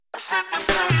But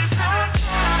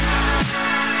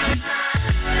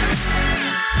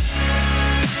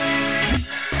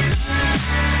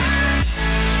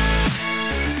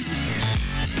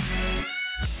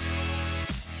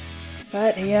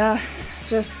yeah,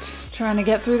 just trying to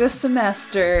get through this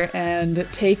semester and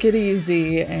take it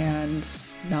easy and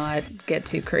not get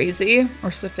too crazy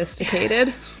or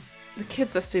sophisticated. The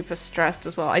kids are super stressed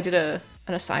as well. I did an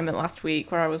assignment last week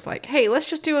where I was like, hey, let's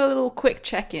just do a little quick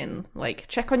check-in. Like,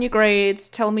 check on your grades,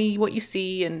 tell me what you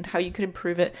see and how you could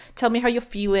improve it. Tell me how you're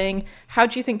feeling. How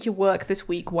do you think your work this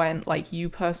week went? Like, you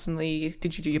personally,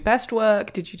 did you do your best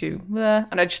work? Did you do bleh?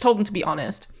 And I just told them to be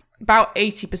honest. About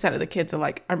 80% of the kids are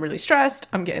like, I'm really stressed.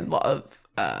 I'm getting a lot of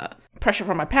pressure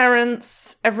from my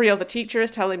parents. Every other teacher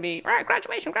is telling me, right,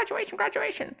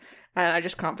 graduation. And I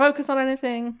just can't focus on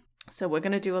anything. So we're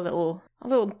going to do a little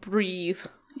breathe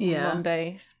on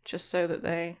Monday, just so that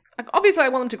they... Like, obviously, I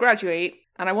want them to graduate,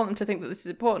 and I want them to think that this is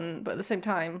important, but at the same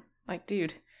time, like,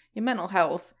 dude, your mental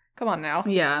health, come on now.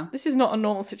 Yeah. This is not a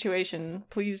normal situation.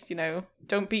 Please,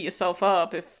 don't beat yourself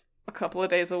up if a couple of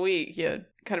days a week you're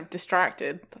kind of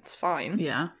distracted. That's fine.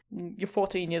 Yeah. You're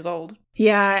 14 years old.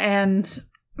 Yeah, and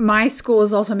my school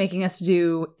is also making us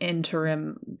do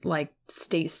interim, like,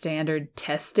 state standard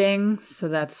testing, so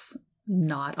that's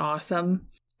not awesome.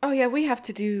 Oh yeah, we have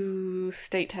to do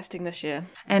state testing this year.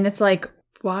 And it's like,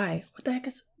 why? What the heck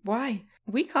is... Why?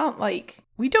 We can't,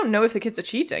 we don't know if the kids are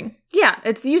cheating. Yeah,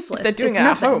 it's useless. If they're doing it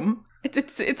nothing. At home.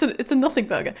 It's a nothing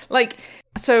burger.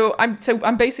 So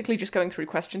I'm basically just going through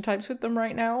question types with them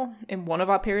right now in one of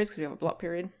our periods, because we have a block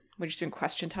period. We're just doing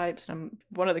question types, and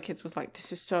one of the kids was like,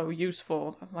 this is so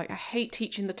useful. I'm like, I hate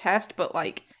teaching the test, but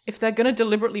if they're gonna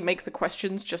deliberately make the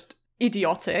questions just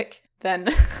idiotic, then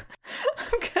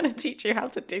I'm gonna teach you how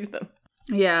to do them.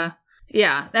 Yeah,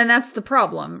 and that's the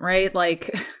problem, right?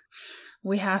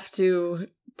 We have to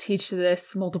teach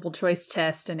this multiple choice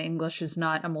test, and English is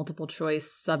not a multiple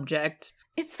choice subject.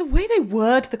 It's the way they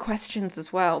word the questions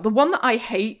as well. The one that I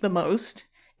hate the most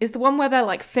is the one where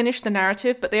they're finish the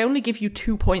narrative, but they only give you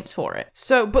 2 points for it.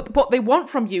 So, but what they want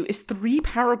from you is 3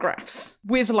 paragraphs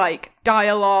with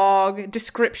dialogue,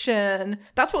 description.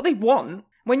 That's what they want.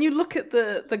 When you look at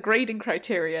the grading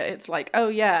criteria, it's oh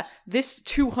yeah, this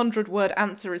 200-word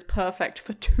answer is perfect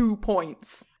for 2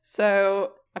 points.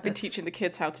 So I've been teaching the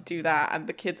kids how to do that, and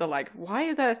the kids are like, why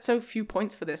are there so few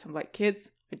points for this? I'm like, kids,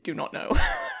 I do not know.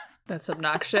 That's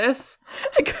obnoxious.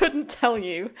 I couldn't tell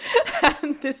you.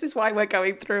 And this is why we're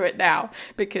going through it now,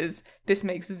 because this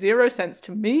makes 0 sense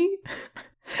to me.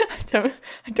 I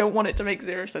don't want it to make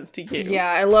 0 sense to you.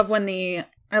 Yeah, I love when the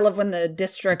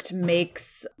district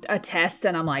makes a test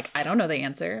and I'm like, I don't know the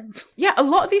answer. Yeah, a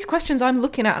lot of these questions I'm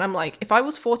looking at and I'm like, if I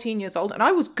was 14 years old and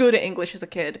I was good at English as a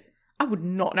kid, I would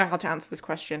not know how to answer this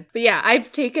question. But yeah,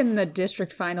 I've taken the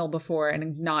district final before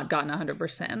and not gotten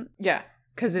 100%. Yeah.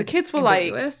 Because the kids were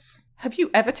ambiguous. Like, have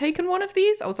you ever taken one of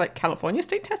these? I was like, California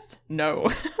state test?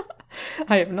 No,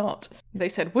 I have not. They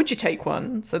said, would you take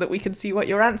one so that we can see what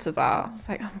your answers are? I was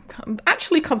like, I'm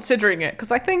actually considering it,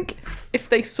 because I think if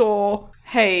they saw,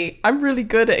 hey, I'm really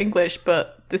good at English,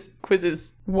 but this quiz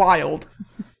is wild,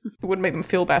 it would make them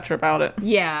feel better about it.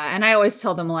 Yeah, and I always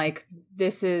tell them,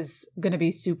 this is going to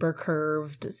be super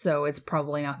curved, so it's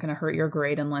probably not going to hurt your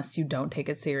grade unless you don't take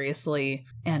it seriously.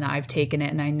 And I've taken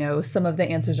it, and I know some of the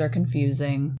answers are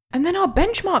confusing. And then our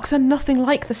benchmarks are nothing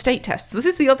like the state tests. This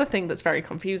is the other thing that's very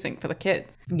confusing for the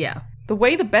kids. Yeah. The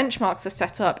way the benchmarks are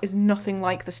set up is nothing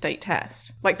like the state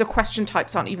test. The question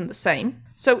types aren't even the same.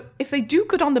 So if they do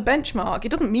good on the benchmark, it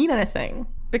doesn't mean anything.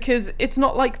 Because it's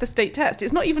not like the state test.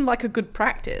 It's not even a good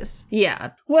practice.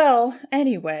 Yeah. Well,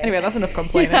 anyway. Anyway, that's enough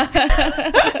complaining.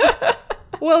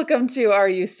 Welcome to Are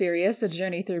You Serious? A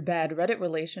journey through bad Reddit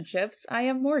relationships. I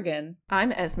am Morgan.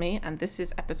 I'm Esme, and this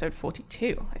is episode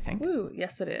 42, I think. Ooh,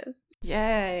 yes it is.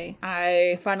 Yay.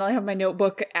 I finally have my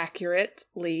notebook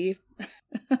accurately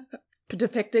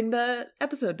depicting the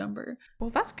episode number.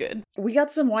 Well, that's good. We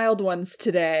got some wild ones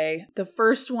today. The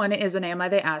first one is an Am I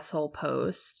the Asshole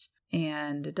post.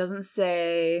 And it doesn't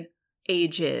say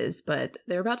ages, but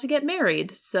they're about to get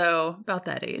married, so about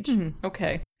that age.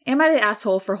 Okay. Am I the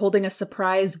asshole for holding a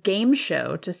surprise game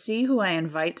show to see who I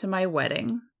invite to my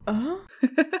wedding? Run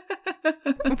that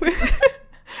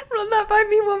by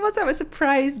me one more time. A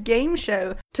surprise game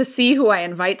show. To see who I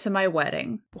invite to my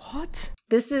wedding. What?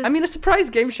 This is... I mean, a surprise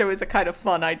game show is a kind of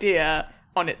fun idea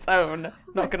on its own,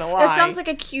 not gonna lie. That sounds like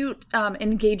a cute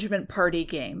engagement party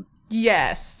game.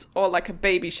 Yes, or a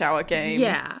baby shower game.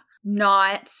 Yeah,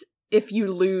 not if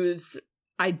you lose,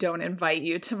 I don't invite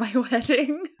you to my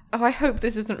wedding. Oh, I hope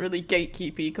this isn't really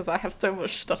gatekeepy, because I have so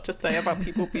much stuff to say about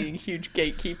people being huge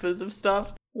gatekeepers of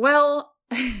stuff. Well,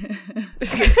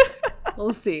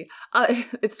 We'll see.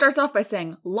 It starts off by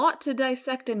saying, lot to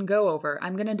dissect and go over.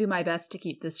 I'm going to do my best to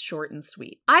keep this short and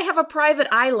sweet. I have a private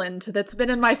island that's been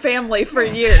in my family for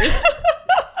years.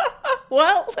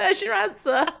 Well, there's your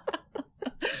answer.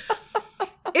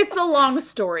 It's a long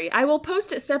story. I will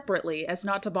post it separately as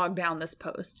not to bog down this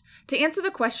post. To answer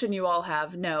the question you all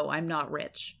have, no, I'm not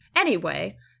rich.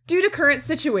 Anyway, due to current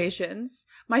situations,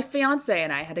 my fiancé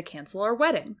and I had to cancel our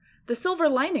wedding. The silver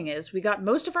lining is we got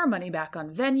most of our money back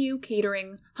on venue,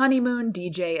 catering, honeymoon,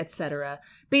 DJ, etc.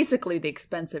 Basically the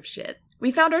expensive shit.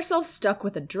 We found ourselves stuck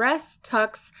with a dress,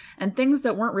 tux, and things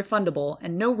that weren't refundable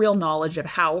and no real knowledge of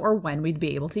how or when we'd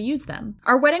be able to use them.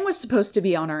 Our wedding was supposed to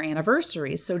be on our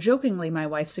anniversary, so jokingly my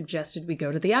wife suggested we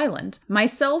go to the island.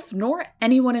 Myself nor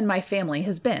anyone in my family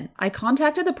has been. I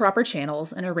contacted the proper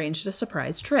channels and arranged a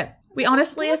surprise trip. We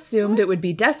honestly assumed it would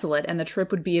be desolate and the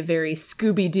trip would be a very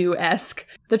Scooby-Doo-esque.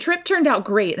 The trip turned out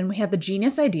great and we had the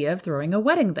genius idea of throwing a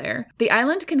wedding there. The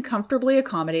island can comfortably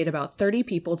accommodate about 30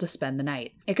 people to spend the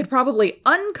night. It could probably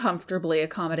uncomfortably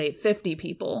accommodate 50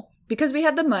 people. Because we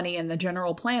had the money and the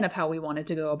general plan of how we wanted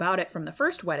to go about it from the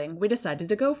first wedding, we decided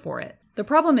to go for it. The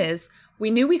problem is,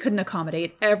 we knew we couldn't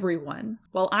accommodate everyone.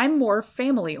 While I'm more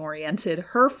family-oriented,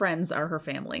 her friends are her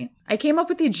family. I came up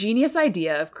with the genius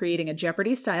idea of creating a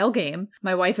Jeopardy-style game,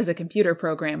 my wife is a computer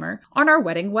programmer, on our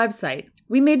wedding website.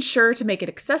 We made sure to make it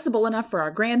accessible enough for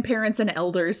our grandparents and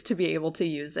elders to be able to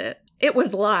use it. It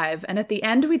was live, and at the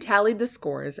end we tallied the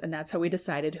scores, and that's how we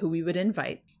decided who we would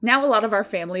invite. Now a lot of our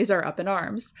families are up in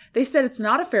arms. They said it's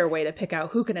not a fair way to pick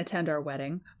out who can attend our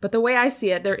wedding, but the way I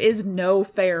see it, there is no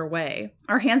fair way.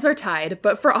 Our hands are tied,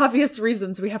 but for obvious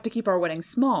reasons we have to keep our wedding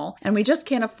small, and we just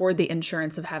can't afford the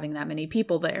insurance of having that many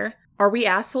people there. Are we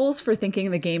assholes for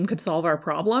thinking the game could solve our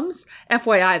problems?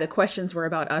 FYI, the questions were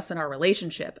about us and our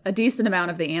relationship. A decent amount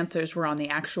of the answers were on the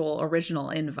actual original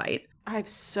invite. I have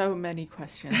so many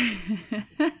questions.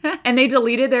 And they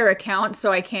deleted their account,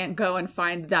 so I can't go and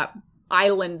find that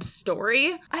island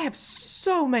story. I have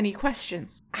so many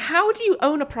questions. How do you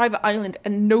own a private island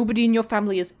and nobody in your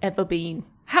family has ever been?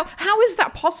 How is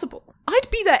that possible? I'd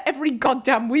be there every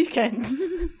goddamn weekend.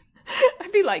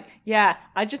 I'd be like, yeah,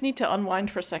 I just need to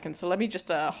unwind for a second, so let me just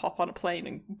hop on a plane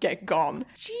and get gone.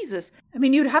 Jesus. I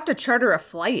mean, you'd have to charter a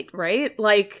flight, right?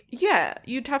 Yeah,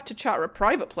 you'd have to charter a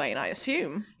private plane, I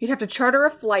assume. You'd have to charter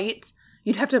a flight.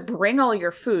 You'd have to bring all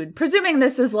your food. Presuming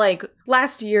this is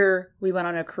last year we went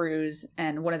on a cruise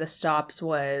and one of the stops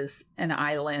was an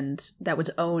island that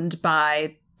was owned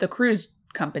by the cruise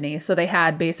company. So they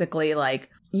had basically a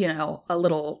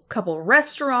little couple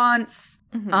restaurants,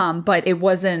 but it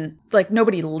wasn't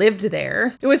nobody lived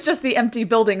there. It was just the empty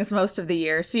buildings most of the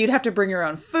year. So you'd have to bring your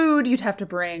own food. You'd have to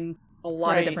bring a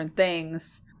lot of different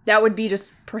things. That would be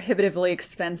just prohibitively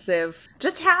expensive.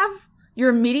 Just have your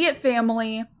immediate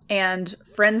family and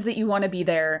friends that you want to be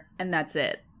there, and that's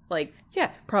it.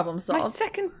 Problem solved.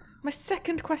 My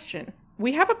second question.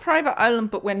 We have a private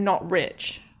island, but we're not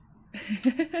rich.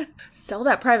 Sell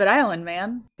that private island,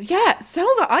 man. Yeah, sell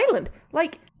the island.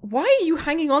 Why are you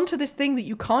hanging on to this thing that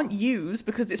you can't use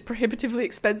because it's prohibitively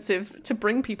expensive to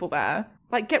bring people there?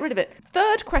 Get rid of it.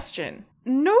 Third question.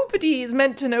 Nobody is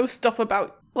meant to know stuff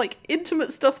about,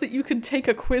 intimate stuff that you can take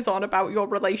a quiz on about your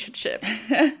relationship.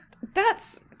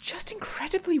 That's just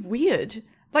incredibly weird.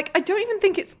 I don't even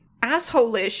think it's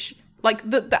asshole-ish.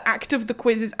 The act of the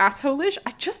quiz is asshole-ish.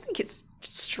 I just think it's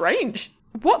strange.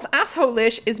 What's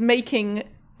asshole-ish is making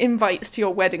invites to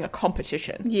your wedding a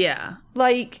competition. Yeah.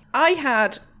 I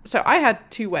had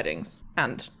 2 weddings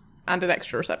and an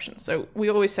extra reception. So we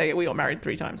always say we got married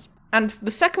 3 times. And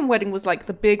the second wedding was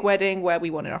the big wedding where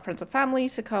we wanted our friends and family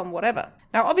to come, whatever.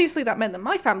 Now, obviously that meant that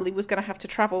my family was going to have to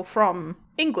travel from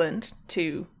England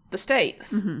to the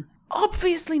States. Mm-hmm.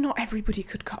 Obviously not everybody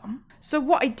could come. So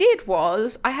what I did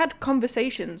was I had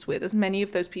conversations with as many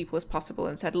of those people as possible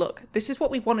and said, look, this is what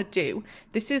we want to do.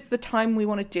 This is the time we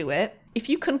want to do it. If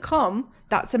you can come,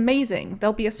 that's amazing.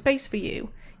 There'll be a space for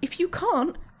you. If you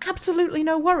can't, absolutely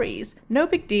no worries. No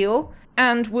big deal.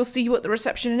 And we'll see you at the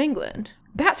reception in England.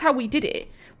 That's how we did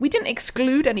it. We didn't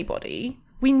exclude anybody.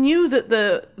 We knew that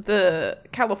the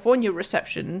California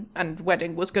reception and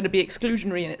wedding was going to be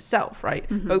exclusionary in itself, right?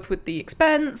 Mm-hmm. Both with the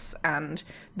expense and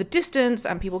the distance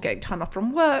and people getting time off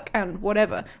from work and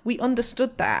whatever. We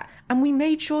understood that. And we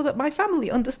made sure that my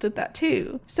family understood that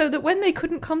too. So that when they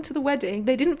couldn't come to the wedding,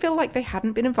 they didn't feel like they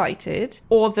hadn't been invited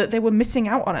or that they were missing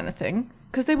out on anything.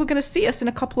 Because they were going to see us in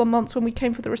a couple of months when we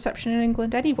came for the reception in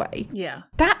England anyway. Yeah.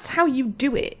 That's how you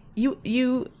do it.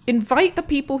 You invite the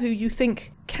people who you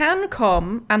think can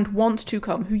come and want to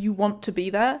come, who you want to be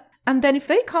there. And then if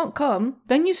they can't come,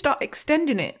 then you start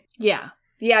extending it. Yeah.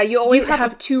 Yeah, you always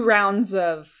have 2 rounds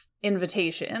of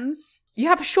invitations. You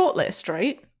have a short list,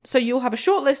 right? So you'll have a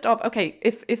short list of, okay,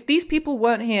 if these people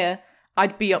weren't here,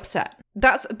 I'd be upset.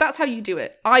 That's how you do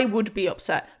it. I would be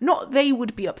upset. Not they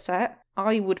would be upset.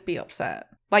 I would be upset.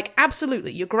 Like,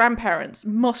 absolutely, your grandparents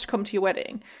must come to your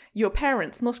wedding. Your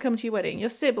parents must come to your wedding. Your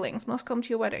siblings must come to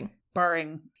your wedding.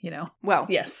 Barring, Well,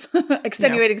 yes,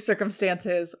 extenuating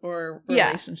circumstances or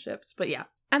relationships. But yeah.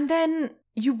 And then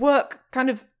you work kind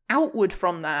of outward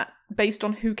from that based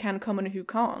on who can come and who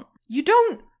can't. You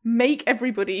don't make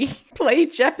everybody play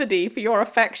Jeopardy for your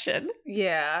affection.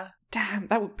 Yeah. Damn,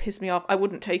 that would piss me off. I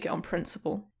wouldn't take it on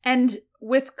principle. And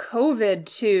with COVID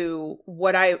too,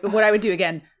 what I would do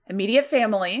again, immediate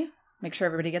family, make sure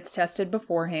everybody gets tested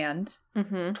beforehand,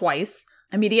 twice.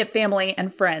 Immediate family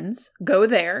and friends, go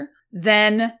there.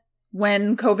 Then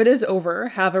when COVID is over,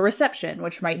 have a reception,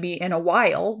 which might be in a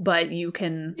while, but you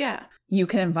can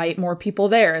invite more people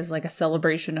there as like a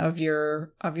celebration of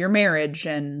your marriage,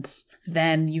 and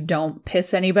then you don't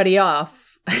piss anybody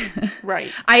off.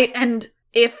 Right. And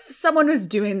if someone was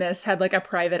doing this, had like a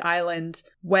private island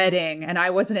wedding and I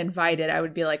wasn't invited, I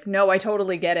would be like, no, I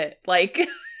totally get it. Like,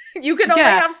 you can only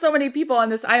have so many people on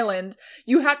this island.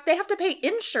 They have to pay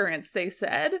insurance, they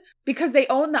said, because they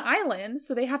own the island.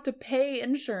 So they have to pay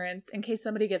insurance in case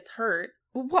somebody gets hurt.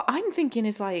 What I'm thinking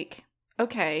is like,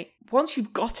 okay, once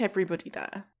you've got everybody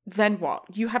there, then what?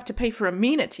 You have to pay for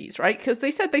amenities, right? Because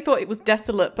they said they thought it was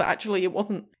desolate, but actually it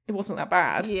wasn't that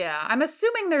bad. Yeah, I'm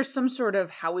assuming there's some sort of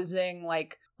housing,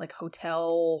 like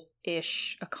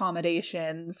hotel-ish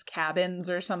accommodations, cabins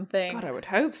or something. God, I would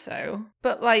hope so.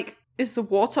 But like, is the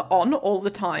water on all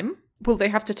the time? Will they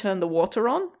have to turn the water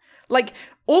on? Like,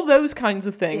 all those kinds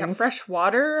of things. Yeah, fresh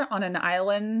water on an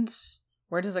island.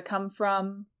 Where does it come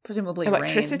from? Presumably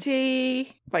electricity.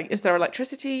 Rain. Like, is there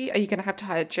electricity? Are you going to have to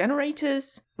hire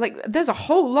generators? Like, there's a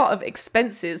whole lot of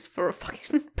expenses for a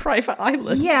fucking private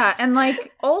island. Yeah, and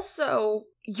like, also,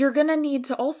 you're going to need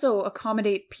to also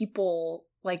accommodate people,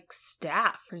 like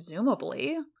staff,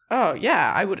 presumably. Oh,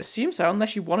 yeah, I would assume so,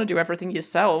 unless you want to do everything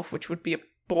yourself, which would be a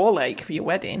ball ache for your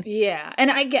wedding. Yeah, and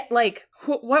I get, like,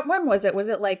 when was it? Was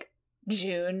it, like,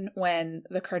 June when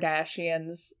the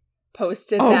Kardashians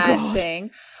posted that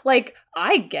thing? Like,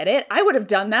 I get it. I would have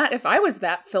done that if I was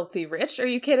that filthy rich. Are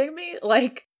you kidding me?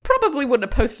 Like, probably wouldn't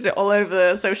have posted it all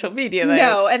over social media, though.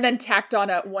 No, and then tacked on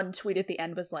one tweet at the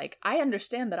end was like, I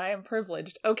understand that I am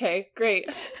privileged. Okay,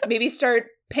 great. Maybe start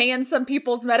paying some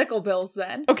people's medical bills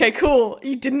then. Okay, cool.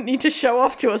 You didn't need to show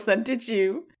off to us then, did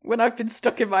you? When I've been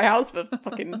stuck in my house for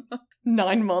fucking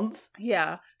 9 months.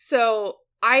 Yeah. So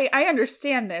I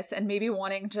understand this, and maybe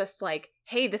wanting just like,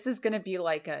 hey, this is going to be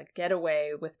like a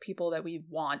getaway with people that we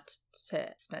want to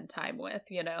spend time with,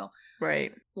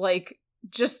 Right. Like,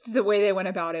 just the way they went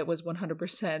about it was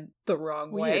 100% the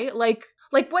wrong way. Like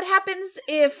what happens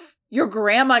if your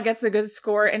grandma gets a good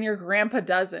score and your grandpa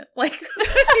doesn't? Like, what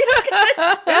are you going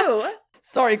to do?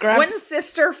 Sorry, Gramps. One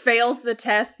sister fails the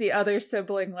test, the other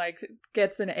sibling, like,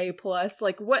 gets an A+.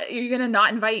 Like, what? Are you going to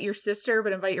not invite your sister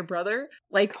but invite your brother?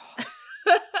 Like,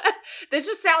 that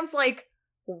just sounds like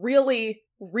really,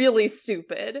 really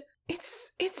stupid.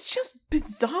 It's just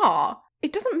bizarre.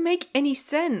 It doesn't make any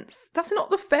sense. That's not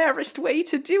the fairest way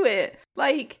to do it.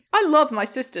 Like, I love my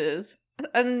sisters.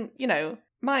 And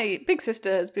my big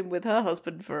sister has been with her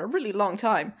husband for a really long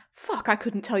time. Fuck, I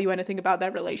couldn't tell you anything about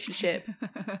their relationship.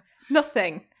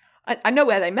 Nothing. I know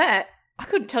where they met. I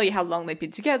couldn't tell you how long they'd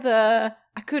been together.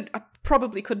 I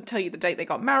probably couldn't tell you the date they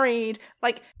got married.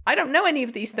 Like, I don't know any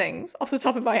of these things off the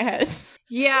top of my head.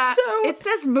 Yeah, so it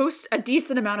says a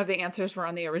decent amount of the answers were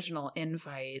on the original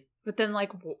invite. But then,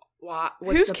 like, what's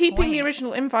who's keeping point? the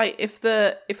original invite if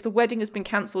the wedding has been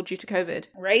cancelled due to COVID?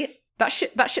 Right? That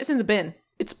shit's in the bin.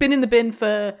 It's been in the bin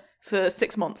for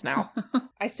 6 months now.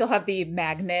 I still have the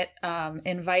magnet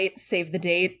invite, save the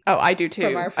date. Oh, I do too.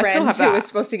 From our friend I still have that. who was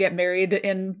supposed to get married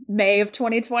in May of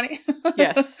 2020.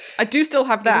 Yes, I do still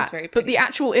have that. It is very pretty. But the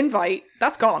actual invite,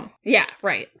 that's gone. Yeah,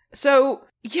 right. So,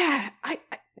 yeah,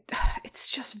 it's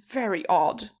just very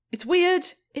odd. It's weird,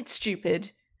 it's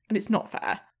stupid, and it's not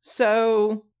fair.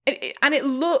 So, it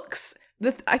looks...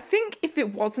 I think if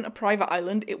it wasn't a private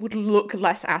island, it would look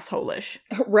less asshole-ish.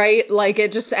 Right? Like,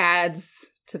 it just adds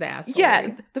to the asshole.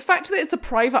 Yeah, the fact that it's a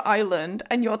private island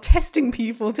and you're testing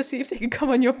people to see if they can come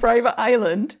on your private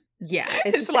island. Yeah,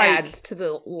 it just adds to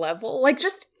the level. Like,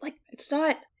 just, like, it's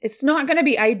not going to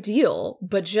be ideal,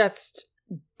 but just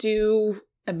do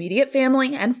immediate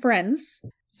family and friends.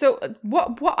 So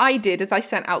what I did is I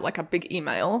sent out like a big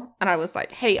email and I was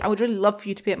like, hey, I would really love for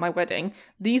you to be at my wedding.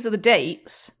 These are the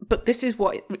dates, but this is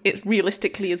what it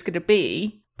realistically is going to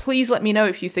be. Please let me know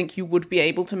if you think you would be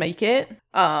able to make it.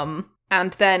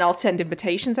 and then I'll send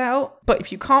invitations out. But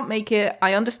if you can't make it,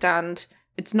 I understand.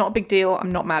 It's not a big deal.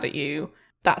 I'm not mad at you.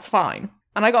 That's fine.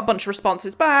 And I got a bunch of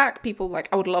responses back. People like,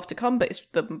 I would love to come, but it's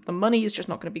the money is just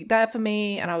not going to be there for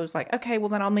me. And I was like, okay, well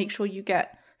then I'll make sure you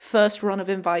get first run of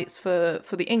invites for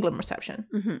the England reception.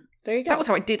 Mm-hmm. There you go. That was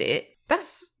how I did it.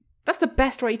 That's the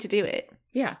best way to do it.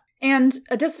 Yeah. And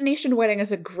a destination wedding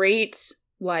is a great,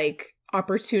 like,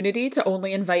 opportunity to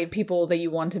only invite people that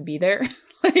you want to be there.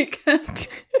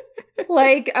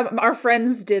 Our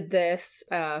friends did this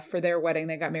for their wedding.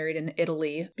 They got married in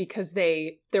Italy because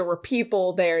there were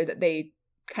people there that they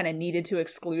kind of needed to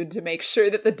exclude to make sure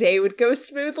that the day would go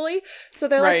smoothly. So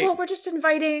they're like, well, we're just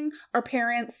inviting our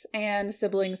parents and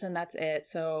siblings and that's it.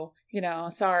 So,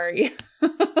 sorry.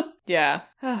 Yeah.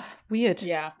 Weird.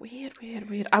 Yeah.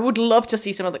 Weird. I would love to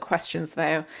see some of the questions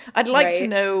though. I'd like to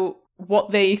know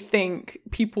what they think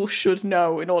people should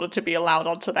know in order to be allowed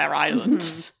onto their island.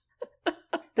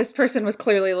 Mm-hmm. This person was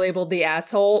clearly labeled the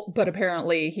asshole, but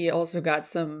apparently he also got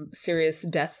some serious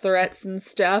death threats and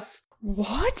stuff.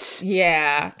 What?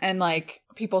 Yeah. And like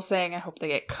people saying, I hope they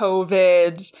get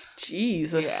COVID.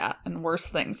 Jesus. Yeah. And worse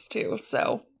things too.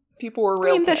 So people were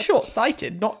real pissed. They're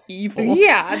short-sighted, not evil.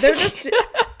 Yeah. They're just,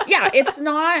 yeah, it's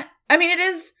not,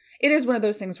 it is one of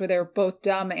those things where they're both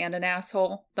dumb and an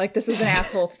asshole. Like this was an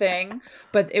asshole thing,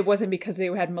 but it wasn't because they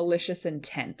had malicious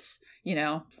intent,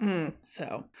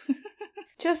 So.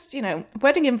 Just,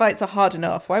 wedding invites are hard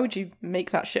enough. Why would you make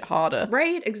that shit harder?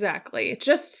 Right, exactly.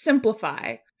 Just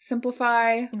simplify.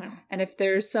 And if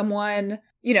there's someone,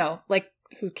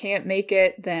 who can't make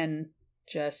it, then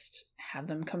just have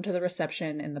them come to the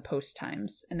reception in the post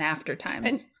times and after times.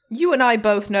 And you and I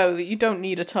both know that you don't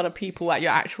need a ton of people at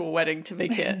your actual wedding to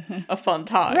make it a fun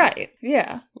time. Right,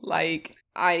 yeah. Like,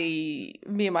 me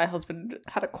and my husband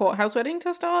had a courthouse wedding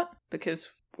to start because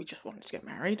we just wanted to get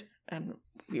married. And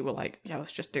we were like, yeah,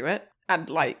 let's just do it. And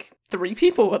 3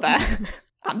 people were there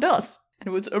and us. And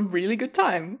it was a really good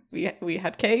time. We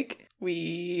had cake.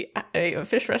 We ate at a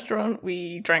fish restaurant.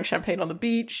 We drank champagne on the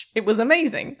beach. It was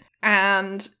amazing.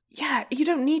 And yeah, you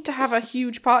don't need to have a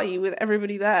huge party with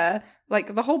everybody there.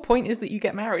 Like, the whole point is that you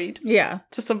get married. Yeah.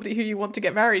 To somebody who you want to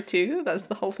get married to. That's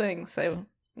the whole thing. So,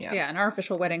 yeah. Yeah, and our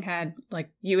official wedding had,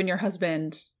 you and your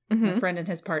husband, a friend and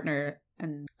his partner,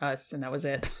 and us, and that was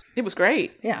it. It was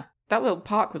great. Yeah. That little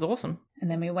park was awesome. And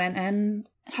then we went and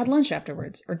had lunch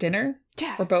afterwards. Or dinner.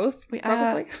 Yeah. Or both,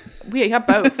 probably. We had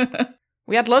both.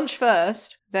 We had lunch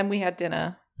first, then we had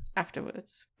dinner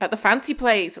afterwards. At the fancy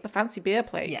place, at the fancy beer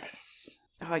place. Yes.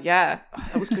 Oh, yeah. Oh,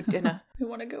 that was good dinner. I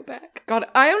want to go back. God,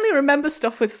 I only remember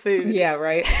stuff with food. Yeah,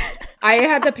 right. I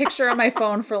had the picture on my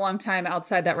phone for a long time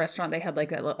outside that restaurant. They had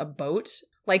a boat.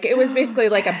 It was basically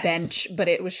a bench, but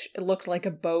it looked like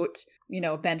a boat,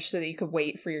 a bench so that you could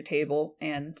wait for your table.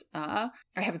 And I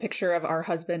have a picture of our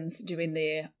husbands doing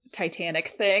the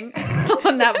Titanic thing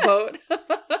on that boat.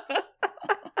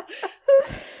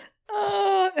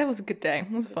 That was a good day.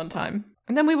 It was a fun time.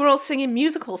 And then we were all singing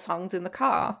musical songs in the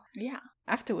car. Yeah.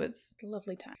 Afterwards. It's a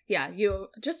lovely time. Yeah, you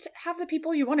just have the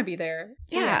people you want to be there.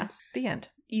 Yeah. The end.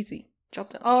 Easy. Job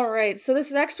done. All right. So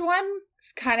this next one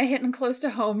is kind of hitting close to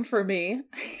home for me.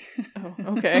 Oh,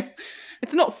 okay.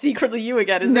 It's not secretly you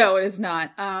again, is it? No, it is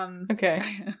not. Okay.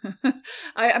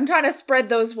 I'm trying to spread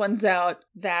those ones out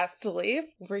vastly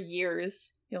over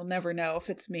years. You'll never know if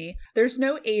it's me. There's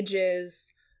no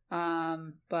ages,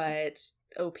 but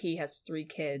OP has 3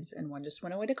 kids and one just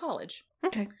went away to college.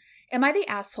 Okay. Am I the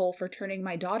asshole for turning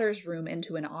my daughter's room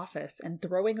into an office and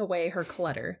throwing away her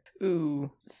clutter?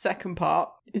 Ooh, second part.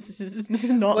 This is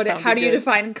not How do you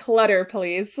define clutter,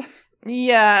 please?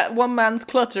 Yeah, one man's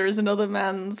clutter is another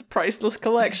man's priceless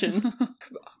collection.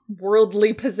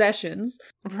 Worldly possessions.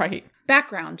 Right.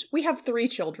 Background. We have 3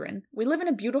 children. We live in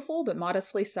a beautiful but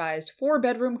modestly sized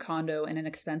 4-bedroom condo in an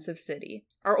expensive city.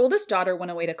 Our oldest daughter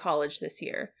went away to college this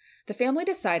year. The family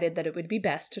decided that it would be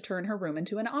best to turn her room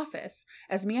into an office,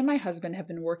 as me and my husband have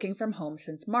been working from home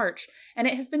since March, and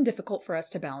it has been difficult for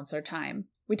us to balance our time.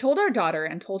 We told our daughter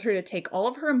and told her to take all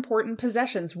of her important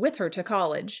possessions with her to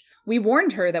college. We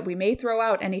warned her that we may throw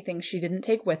out anything she didn't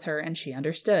take with her, and she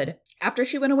understood. After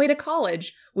she went away to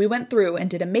college, we went through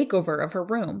and did a makeover of her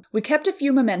room. We kept a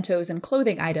few mementos and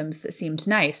clothing items that seemed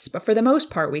nice, but for the most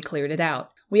part we cleared it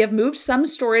out. We have moved some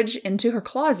storage into her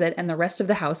closet, and the rest of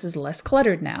the house is less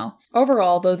cluttered now.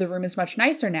 Overall, though the room is much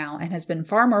nicer now and has been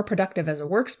far more productive as a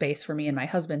workspace for me and my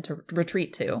husband to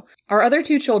retreat to. Our other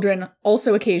 2 children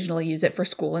also occasionally use it for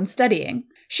school and studying.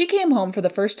 She came home for the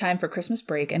first time for Christmas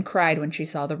break and cried when she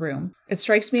saw the room. It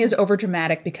strikes me as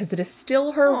overdramatic because it is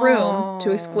still her room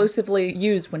to exclusively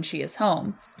use when she is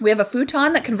home. We have a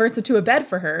futon that converts into a bed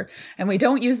for her, and we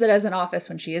don't use it as an office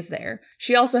when she is there.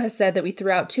 She also has said that we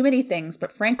threw out too many things,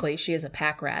 but frankly, she is a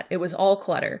pack rat. It was all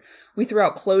clutter. We threw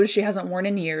out clothes she hasn't worn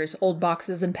in years, old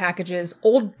boxes and packages,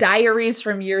 old diaries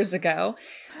from years ago.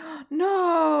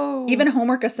 No! Even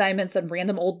homework assignments and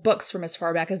random old books from as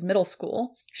far back as middle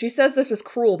school. She says this was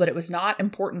cruel, but it was not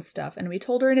important stuff, and we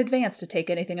told her in advance to take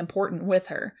anything important with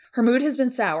her. Her mood has been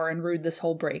sour and rude this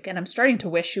whole break, and I'm starting to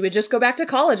wish she would just go back to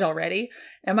college already.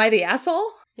 Am I the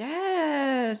asshole?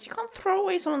 Yes, you can't throw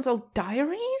away someone's old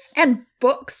diaries. And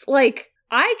books, like,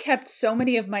 I kept so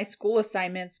many of my school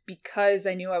assignments because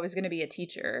I knew I was going to be a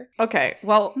teacher. Okay,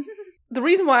 well, the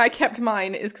reason why I kept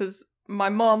mine is because my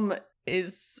mom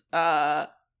is, while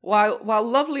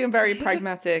lovely and very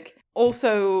pragmatic,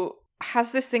 also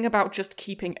has this thing about just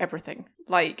keeping everything.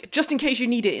 Like, just in case you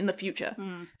need it in the future.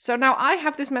 So now I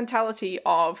have this mentality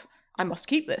of, I must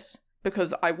keep this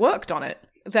because I worked on it.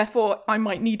 Therefore, I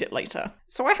might need it later.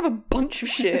 So I have a bunch of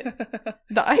shit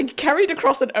that I carried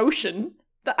across an ocean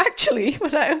that actually,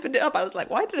 when I opened it up, I was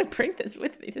like, why did I bring this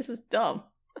with me? This is dumb.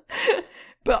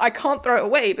 But I can't throw it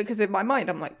away because in my mind,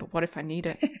 I'm like, but what if I need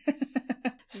it?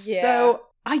 Yeah. So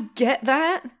I get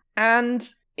that. And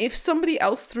if somebody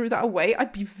else threw that away,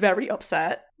 I'd be very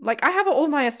upset. Like, I have all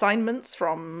my assignments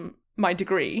from my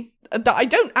degree that I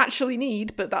don't actually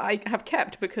need, but that I have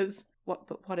kept because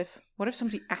what if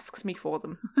somebody asks me for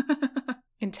them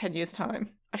in 10 years' time?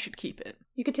 I should keep it.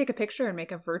 You could take a picture and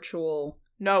make a virtual...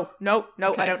 No,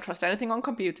 Okay. I don't trust anything on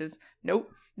computers.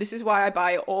 Nope. This is why I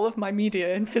buy all of my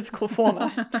media in physical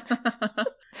format.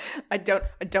 I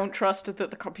don't trust that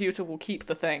the computer will keep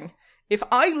the thing. If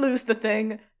I lose the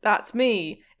thing, that's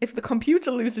me. If the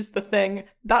computer loses the thing,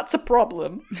 that's a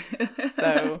problem.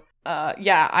 So,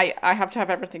 yeah, I have to have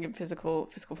everything in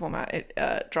physical format.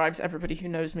 It drives everybody who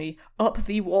knows me up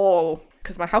the wall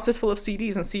because my house is full of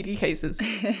CDs and CD cases.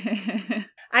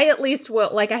 I at least will,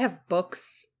 like, I have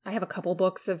books. I have a couple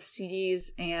books of CDs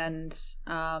and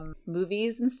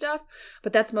movies and stuff,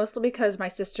 but that's mostly because my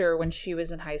sister, when she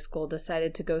was in high school,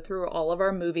 decided to go through all of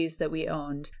our movies that we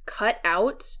owned, cut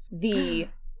out the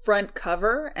front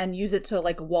cover, and use it to,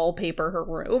 like, wallpaper her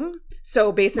room.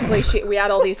 So basically, we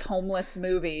had all these homeless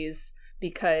movies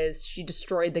because she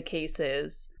destroyed the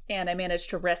cases, and I managed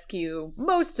to rescue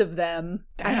most of them.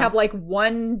 Damn. I have, like,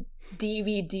 one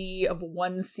DVD of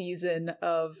one season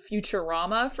of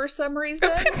Futurama for some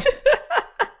reason.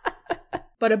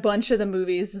 But a bunch of the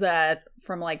movies that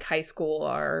from, like, high school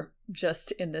are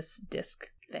just in this disc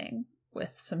thing with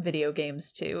some video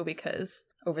games too, because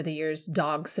over the years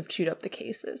dogs have chewed up the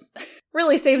cases.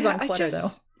 Really saves on clutter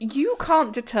though. You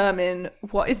can't determine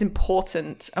what is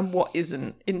important and what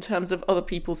isn't in terms of other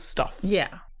people's stuff.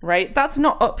 Yeah. Right? That's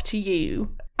not up to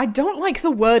you. I don't like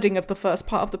the wording of the first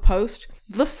part of the post.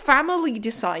 The family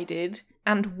decided,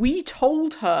 and we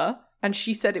told her, and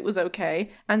she said it was okay,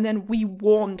 and then we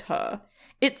warned her.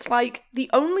 It's like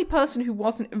the only person who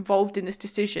wasn't involved in this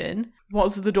decision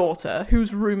was the daughter,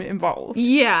 whose room it involved.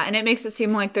 Yeah, and it makes it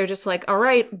seem like they're just like, all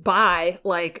right, bye,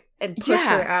 like, and push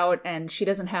her out, and she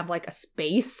doesn't have, like, a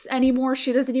space anymore.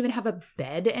 She doesn't even have a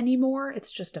bed anymore.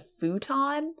 It's just a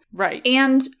futon. Right.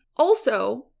 And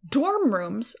also, dorm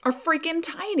rooms are freaking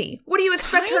tiny. What do you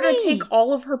expect her to take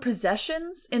all of her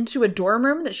possessions into a dorm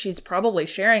room that she's probably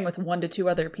sharing with 1 to 2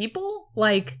 other people?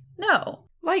 Like, no.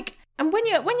 Like, and when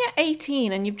you're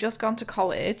 18 and you've just gone to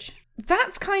college,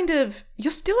 that's kind of,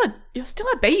 you're still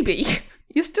a baby.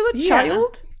 You're still a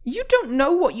child. You don't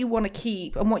know what you want to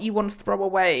keep and what you want to throw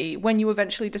away when you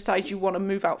eventually decide you want to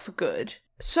move out for good.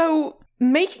 So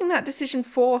making that decision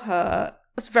for her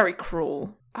was very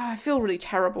cruel. I feel really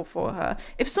terrible for her.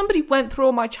 If somebody went through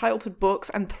all my childhood books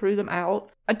and threw them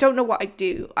out, I don't know what I'd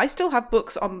do. I still have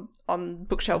books on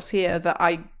bookshelves here that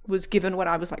I was given when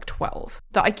I was like 12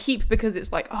 that I keep because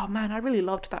it's like, oh man, I really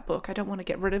loved that book. I don't want to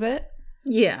get rid of it.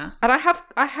 Yeah. And I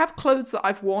have clothes that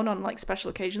I've worn on like special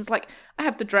occasions. Like I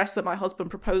have the dress that my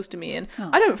husband proposed to me in.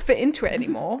 I don't fit into it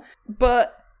anymore,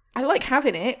 but I like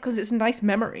having it because it's a nice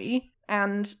memory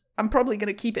and I'm probably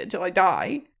going to keep it until I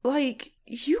die. Like,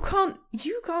 you can't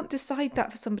decide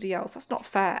that for somebody else. That's not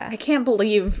fair. I can't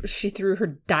believe she threw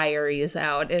her diaries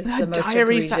out is the most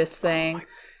egregious thing. Oh my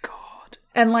God.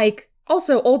 And, like,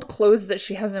 also old clothes that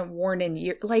she hasn't worn in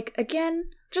years. Like, again,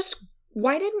 just,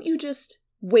 why didn't you just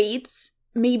wait,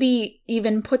 maybe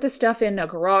even put the stuff in a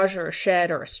garage or a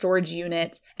shed or a storage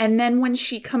unit, and then when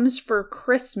she comes for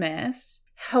Christmas,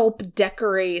 help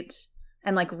decorate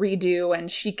and, like, redo,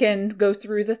 and she can go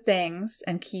through the things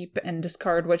and keep and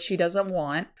discard what she doesn't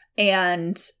want.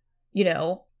 and, you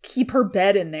know, keep her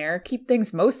bed in there, keep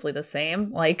things mostly the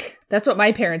same. Like, that's what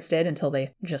my parents did until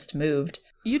they just moved.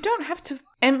 You don't have to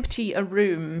empty a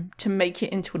room to make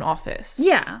it into an office.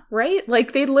 Yeah, right?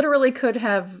 Like, they literally could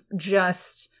have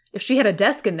just, if she had a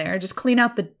desk in there, just clean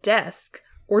out the desk.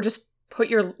 Or just put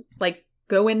your, like,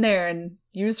 go in there and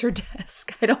use her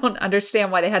desk. I don't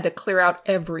understand why they had to clear out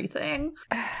everything.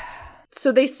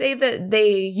 So they say that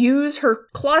they use her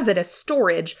closet as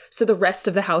storage, so the rest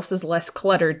of the house is less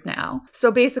cluttered now.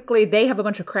 So basically, they have a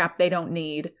bunch of crap they don't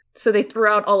need. So they threw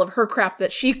out all of her crap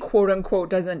that she quote-unquote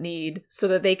doesn't need so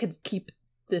that they could keep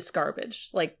this garbage.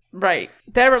 Like, right.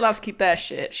 They're allowed to keep their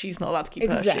shit. She's not allowed to keep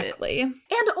her shit. Exactly.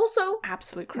 And also,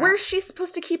 absolute crap. Where's she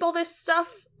supposed to keep all this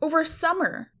stuff over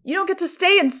summer? You don't get to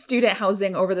stay in student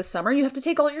housing over the summer. You have to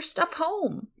take all your stuff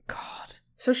home. God.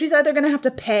 So she's either going to have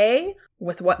to pay,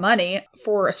 with what money,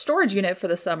 for a storage unit for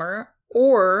the summer,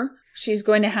 or she's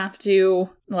going to have to,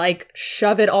 like,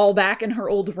 shove it all back in her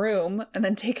old room and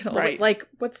then take it all. Right. Like,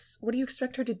 what do you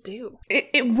expect her to do?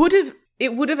 It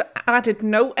would have added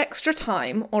no extra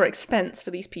time or expense for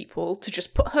these people to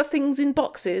just put her things in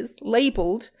boxes,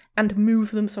 labelled, and move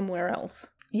them somewhere else.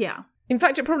 Yeah. In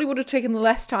fact, it probably would have taken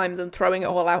less time than throwing it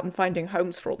all out and finding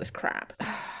homes for all this crap.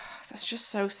 That's just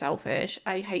so selfish.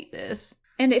 I hate this.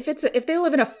 And if they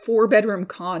live in a 4-bedroom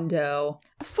condo.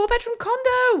 A 4-bedroom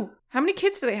condo! How many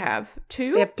kids do they have?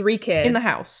 2? They have 3 kids. In the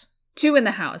house. 2 in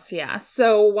the house, yeah.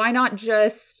 So why not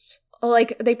just,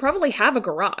 like, they probably have a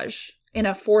garage in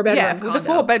a 4-bedroom condo. Yeah, with a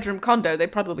 4-bedroom condo, they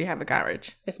probably have a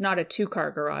garage. If not a 2-car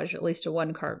garage, at least a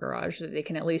 1-car garage, that they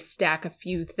can at least stack a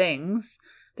few things.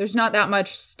 There's not that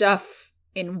much stuff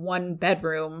in 1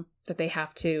 bedroom that they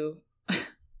have to...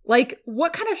 Like,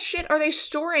 what kind of shit are they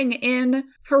storing in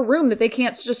her room that they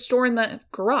can't just store in the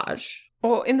garage?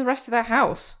 Or in the rest of their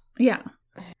house? Yeah.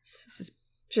 This is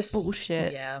just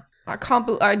bullshit. Yeah.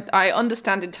 I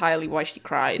understand entirely why she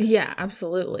cried. Yeah,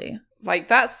 absolutely. Like,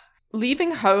 that's...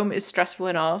 Leaving home is stressful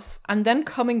enough, and then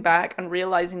coming back and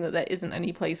realizing that there isn't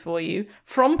any place for you,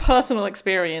 from personal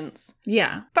experience.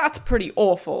 Yeah. That's pretty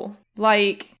awful.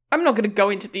 Like, I'm not going to go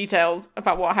into details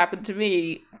about what happened to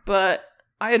me, but...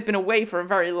 I had been away for a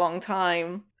very long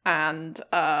time and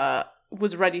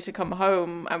was ready to come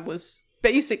home and was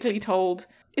basically told,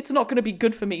 it's not going to be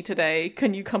good for me today.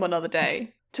 Can you come another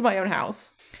day to my own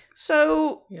house?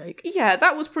 So, yeah,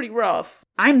 that was pretty rough.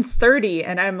 I'm 30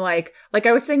 and I'm like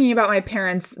I was thinking about my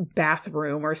parents'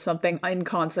 bathroom or something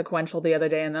inconsequential the other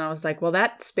day. And then I was like, well,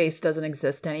 that space doesn't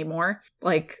exist anymore.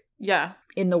 Like, yeah,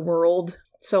 in the world.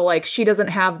 So, like, she doesn't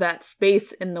have that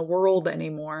space in the world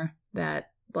anymore that,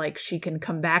 like, she can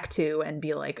come back to and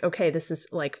be like, okay, this is,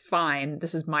 like, fine.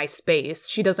 This is my space.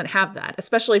 She doesn't have that,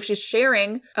 especially if she's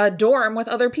sharing a dorm with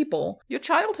other people. Your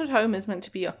childhood home is meant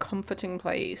to be a comforting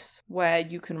place where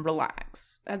you can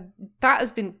relax. And that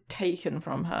has been taken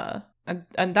from her.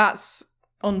 And that's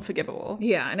unforgivable.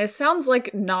 Yeah, and it sounds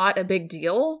like not a big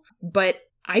deal, but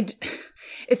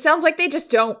it sounds like they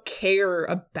just don't care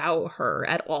about her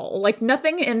at all. Like,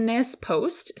 nothing in this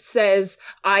post says,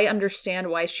 I understand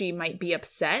why she might be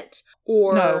upset,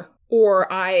 or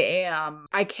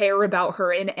I care about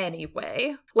her in any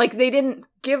way. Like, they didn't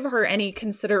give her any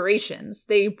considerations.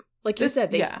 They, like you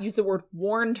said, they used the word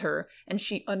warned her, and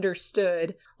she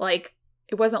understood. Like,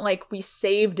 it wasn't like we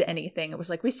saved anything. It was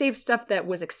like we saved stuff that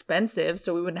was expensive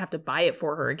so we wouldn't have to buy it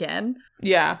for her again.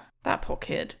 Yeah, that poor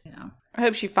kid. Yeah. I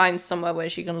hope she finds somewhere where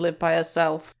she can live by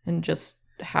herself and just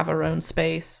have her own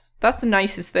space. That's the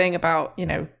nicest thing about, you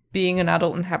know, being an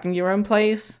adult and having your own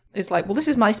place. It's like, well, this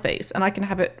is my space and I can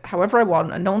have it however I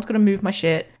want and no one's going to move my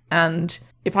shit. And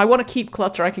if I want to keep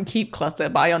clutter, I can keep clutter,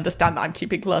 but I understand that I'm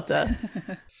keeping clutter.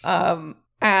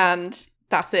 And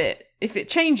that's it. If it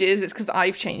changes, it's because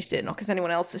I've changed it, not because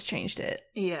anyone else has changed it.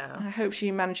 Yeah. I hope she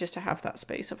manages to have that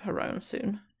space of her own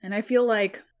soon. And I feel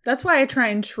like that's why I try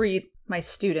and treat my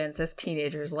students as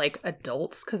teenagers like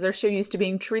adults, because they're so used to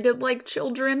being treated like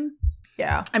children.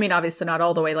 Yeah. I mean, obviously not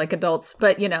all the way like adults,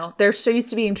 but, you know, they're so used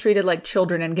to being treated like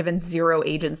children and given zero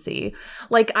agency.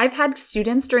 Like, I've had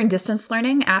students during distance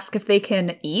learning ask if they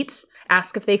can eat,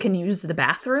 ask if they can use the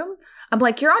bathroom. I'm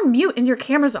like, you're on mute and your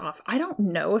camera's off. I don't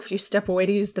know if you step away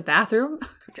to use the bathroom.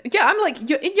 Yeah, I'm like,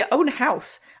 you're in your own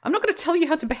house. I'm not going to tell you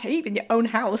how to behave in your own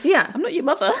house. Yeah. I'm not your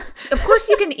mother. Of course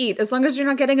you can eat, as long as you're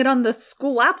not getting it on the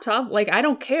school laptop. Like, I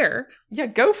don't care. Yeah,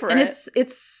 go for it. And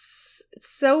it's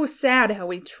so sad how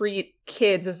we treat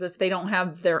kids as if they don't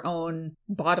have their own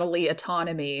bodily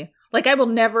autonomy. Like, I will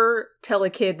never tell a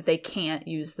kid that they can't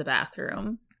use the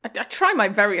bathroom. I try my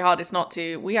very hardest not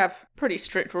to. We have pretty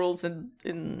strict rules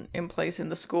in place in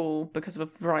the school because of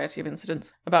a variety of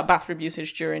incidents about bathroom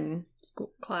usage during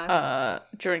school class.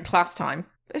 During class time.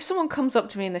 If someone comes up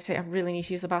to me and they say, I really need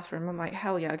to use the bathroom, I'm like,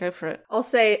 hell yeah, go for it. I'll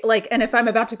say, like, and if I'm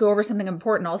about to go over something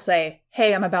important, I'll say,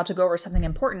 hey, I'm about to go over something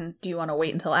important. Do you want to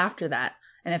wait until after that?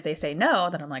 And if they say no,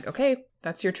 then I'm like, okay,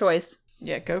 that's your choice.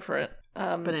 Yeah, go for it.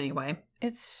 But anyway.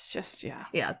 It's just, yeah.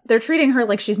 Yeah, they're treating her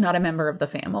like she's not a member of the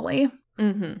family.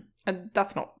 Mm-hmm. And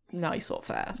that's not nice or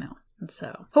fair. No. And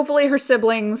so hopefully her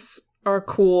siblings are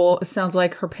cool. It sounds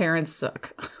like her parents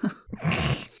suck.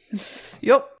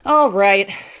 Yup. All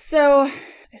right. So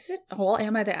is it all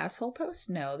Am I the Asshole post?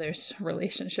 No, there's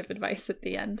relationship advice at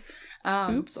the end.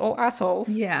 Oops, all assholes.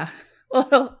 Yeah.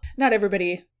 Well, not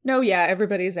everybody. No, yeah,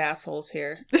 everybody's assholes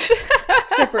here.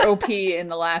 Except for OP in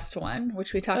the last one,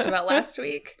 which we talked about last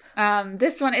week.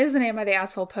 This one is an Am I the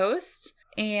Asshole post.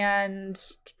 And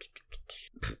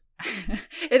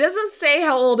it doesn't say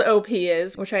how old OP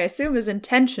is, which I assume is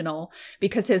intentional,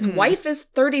 because his wife is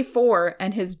 34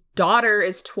 and his daughter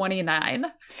is 29.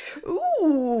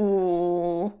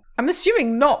 Ooh. I'm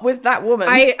assuming not with that woman.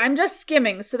 I'm just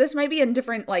skimming, so this might be in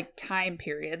different, like, time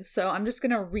periods. So I'm just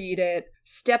gonna read it.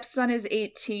 Stepson is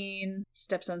 18.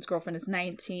 Stepson's girlfriend is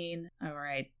 19. All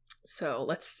right. So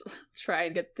let's try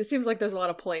and get... This seems like there's a lot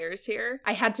of players here.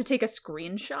 I had to take a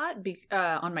screenshot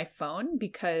on my phone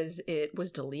because it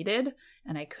was deleted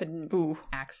and I couldn't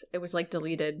access... It was, like,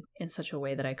 deleted in such a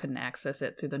way that I couldn't access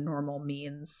it through the normal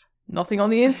means. Nothing on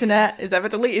the internet is ever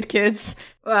deleted, kids.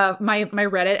 My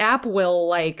Reddit app will,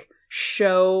 like,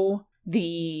 show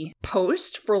the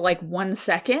post for, like, 1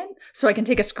 second so I can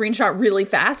take a screenshot really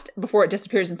fast before it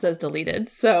disappears and says deleted.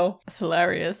 So that's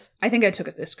hilarious. I think I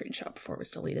took this screenshot before it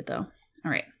was deleted, though.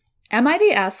 All right. Am I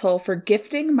the asshole for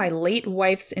gifting my late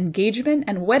wife's engagement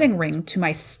and wedding ring to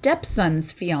my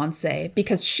stepson's fiance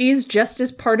because she's just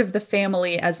as part of the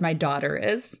family as my daughter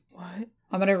is? What?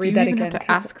 I'm going to read that again. Do you even have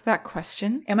to ask that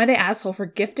question? Am I the asshole for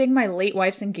gifting my late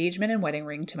wife's engagement and wedding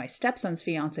ring to my stepson's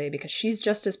fiance because she's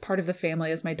just as part of the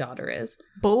family as my daughter is?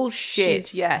 Bullshit,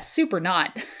 She's yes. Super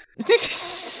not.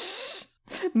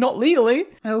 Not legally.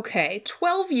 Okay,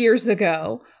 12 years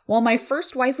ago, while my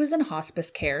first wife was in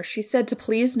hospice care, she said to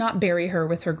please not bury her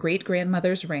with her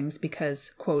great-grandmother's rings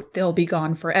because, quote, they'll be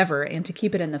gone forever, and to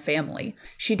keep it in the family.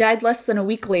 She died less than a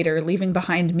week later, leaving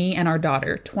behind me and our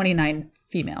daughter, 29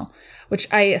 female, which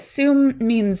I assume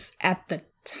means at the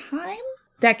time?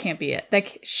 That can't be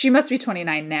it. She must be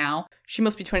 29 now. She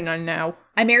must be 29 now.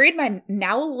 I married my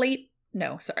now late...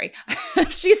 No, sorry.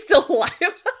 She's still alive.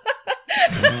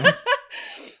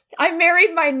 I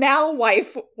married my now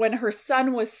wife when her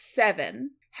son was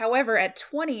 7. However, at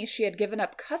 20, she had given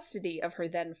up custody of her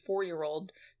then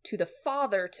 4-year-old to the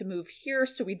father to move here,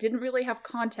 so we didn't really have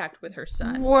contact with her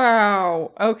son.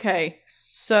 Wow. Okay.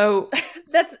 So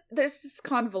this is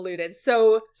convoluted.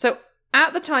 So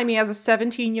at the time, he has a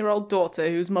 17-year-old daughter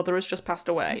whose mother has just passed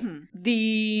away. Mm-hmm.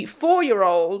 The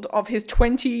 4-year-old of his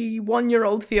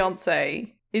 21-year-old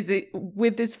fiance is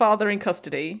with his father in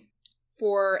custody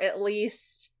for at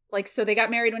least, like, so they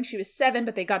got married when she was 7,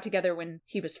 but they got together when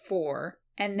he was 4.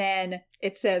 And then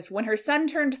it says, when her son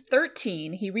turned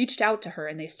 13, he reached out to her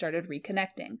and they started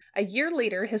reconnecting. A year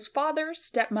later, his father,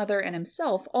 stepmother, and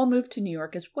himself all moved to New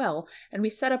York as well, and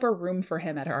we set up a room for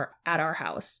him at our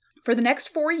house. For the next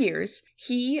 4 years,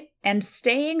 he and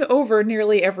staying over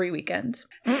nearly every weekend.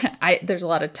 There's a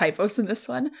lot of typos in this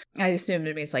one. I assumed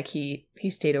it means like he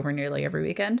stayed over nearly every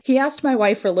weekend. He asked my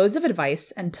wife for loads of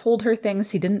advice and told her things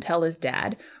he didn't tell his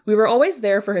dad. We were always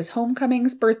there for his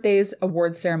homecomings, birthdays,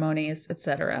 award ceremonies,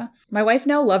 etc. My wife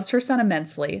now loves her son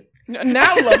immensely.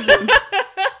 Now loves him.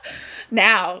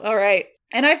 Now, all right.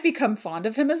 And I've become fond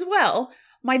of him as well.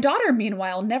 My daughter,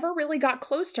 meanwhile, never really got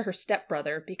close to her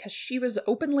stepbrother because she was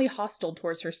openly hostile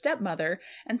towards her stepmother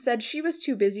and said she was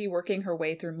too busy working her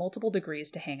way through multiple degrees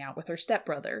to hang out with her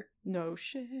stepbrother. No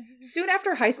shit. Soon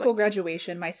after high school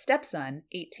graduation, my stepson,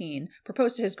 18,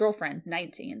 proposed to his girlfriend,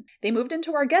 19. They moved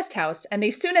into our guest house and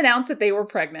they soon announced that they were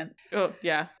pregnant. Oh,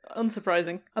 yeah.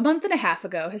 Unsurprising. A month and a half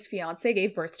ago, his fiancé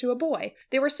gave birth to a boy.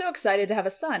 They were so excited to have a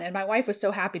son, and my wife was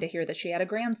so happy to hear that she had a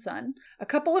grandson. A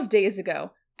couple of days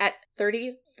ago, at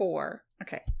 34.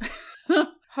 Okay.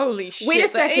 Holy shit. Wait a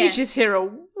second. The ages here are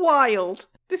wild.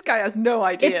 This guy has no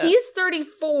idea. If he's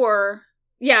 34,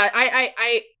 yeah,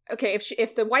 okay,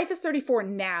 if the wife is 34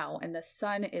 now and the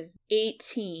son is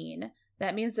 18,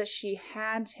 that means that she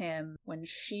had him when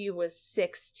she was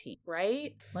 16,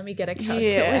 right? Let me get a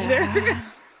calculator.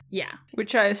 Yeah.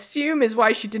 Which I assume is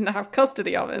why she didn't have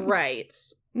custody of him. Right.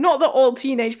 Not that all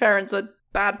teenage parents are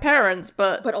bad parents,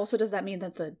 but... But also, does that mean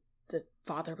that the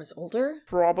father was older?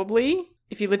 Probably.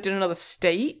 If you lived in another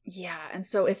state? Yeah, and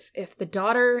so if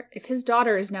his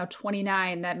daughter is now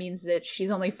 29, that means that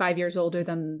she's only 5 years older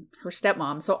than her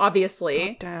stepmom. So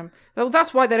obviously, God damn. Well,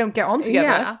 that's why they don't get on together.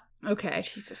 Yeah. Okay.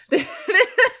 Jesus.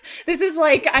 This is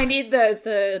like, I need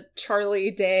the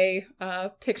Charlie Day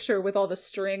picture with all the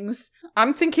strings.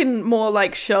 I'm thinking more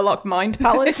like Sherlock Mind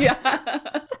Palace.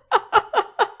 Yeah.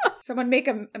 Someone make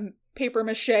a paper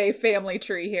mache family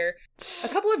tree here. A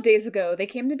couple of days ago, they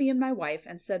came to me and my wife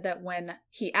and said that when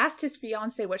he asked his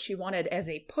fiancée what she wanted as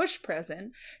a push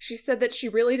present, she said that she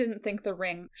really didn't think the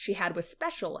ring she had was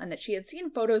special and that she had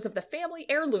seen photos of the family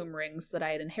heirloom rings that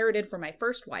I had inherited from my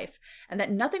first wife and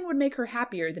that nothing would make her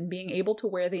happier than being able to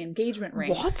wear the engagement ring.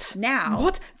 What? Now.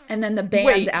 What? And then the band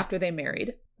Wait. after they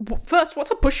married. First,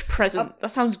 what's a push present?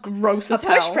 That sounds gross as A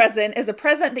hell. push present is a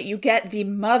present that you get the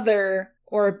mother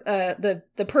or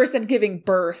the person giving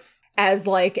birth as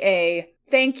like a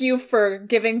thank you for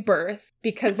giving birth,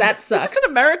 because that sucks. Is this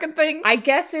an American thing? I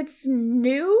guess it's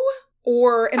new,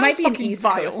 or it might be an East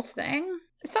vile. Coast thing.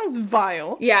 It sounds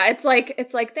vile. Yeah, it's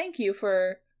like thank you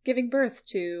for giving birth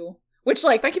to, which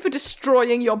like Thank you for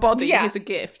destroying your body. Yeah. Here's a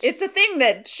gift. it's a thing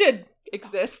that should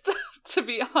exist, to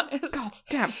be honest. God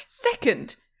damn.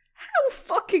 Second, how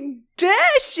fucking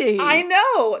dare she? I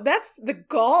know, that's the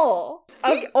gall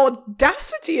of The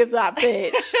audacity of that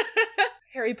bitch.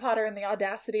 Harry Potter and the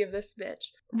audacity of this bitch.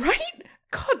 Right?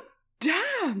 God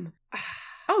damn.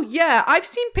 Oh yeah, I've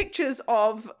seen pictures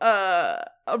of a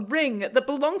ring that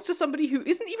belongs to somebody who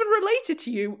isn't even related to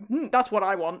you. That's what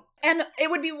I want. And it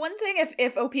would be one thing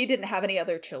if OP didn't have any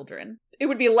other children. It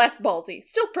would be less ballsy.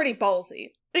 Still pretty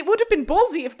ballsy. It would have been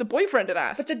ballsy if the boyfriend had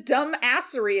asked. But the dumb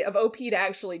assery of OP to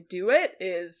actually do it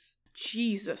is...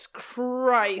 Jesus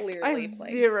Christ. I Clearly have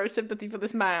plain. zero sympathy for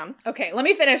this man. Okay, let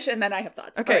me finish and then I have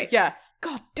thoughts. Okay, All right. yeah.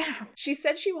 God damn. She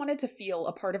said she wanted to feel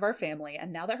a part of our family,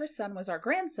 and now that her son was our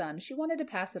grandson, she wanted to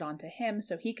pass it on to him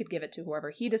so he could give it to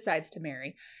whoever he decides to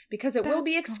marry, because it will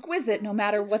be That's exquisite no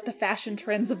matter what the fashion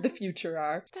trends of the future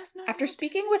are. That's not After your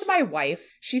speaking with my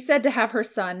wife, she said to have her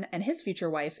son and his future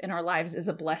wife in our lives is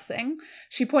a blessing.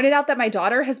 She pointed out that my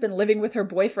daughter has been living with her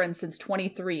boyfriend since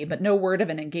 23, but no word of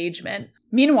an engagement.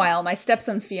 Meanwhile, my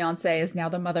stepson's fiancée is now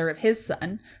the mother of his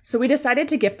son, so we decided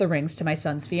to gift the rings to my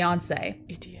son's fiancée.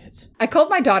 Idiot. I called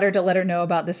my daughter to let her know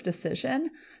about this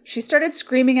decision. She started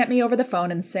screaming at me over the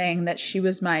phone and saying that she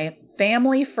was my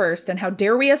family first, and how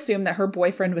dare we assume that her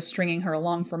boyfriend was stringing her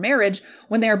along for marriage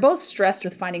when they are both stressed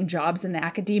with finding jobs in the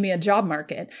academia job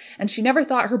market, and she never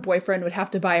thought her boyfriend would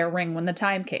have to buy a ring when the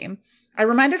time came. I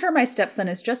reminded her my stepson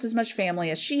is just as much family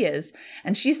as she is,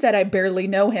 and she said I barely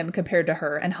know him compared to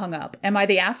her, and hung up. Am I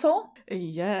the asshole?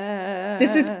 Yes.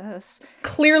 This is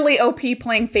clearly OP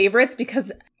playing favorites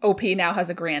because OP now has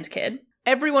a grandkid.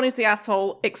 Everyone is the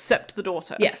asshole except the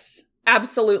daughter. Yes,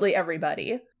 absolutely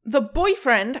everybody. The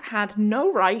boyfriend had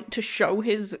no right to show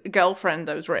his girlfriend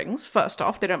those rings. First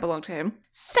off, they don't belong to him.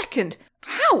 Second,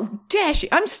 how dare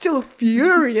she? I'm still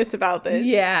furious about this.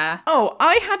 Yeah. Oh,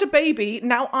 I had a baby,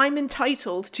 now I'm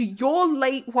entitled to your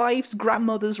late wife's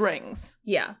grandmother's rings.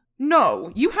 Yeah.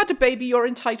 No, you had a baby, you're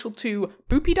entitled to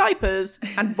poopy diapers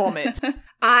and vomit.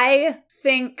 I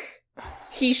think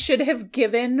he should have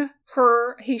given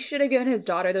his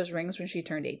daughter those rings when she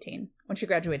turned 18, when she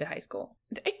graduated high school.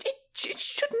 It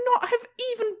should not have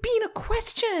even been a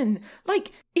question.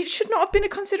 Like, it should not have been a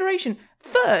consideration.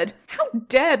 Third, how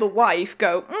dare the wife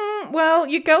go, well,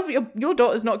 your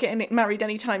daughter's not getting married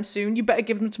anytime soon. You better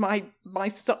give them to my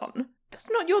son. That's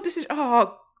not your decision.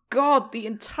 Oh, God, the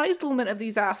entitlement of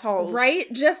these assholes.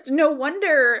 Right? Just no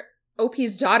wonder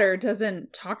OP's daughter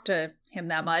doesn't talk to him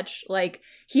that much. Like,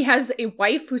 he has a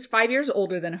wife who's 5 years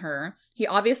older than her. He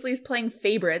obviously is playing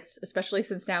favorites, especially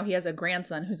since now he has a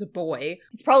grandson who's a boy.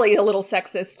 It's probably a little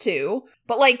sexist too.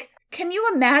 But like, can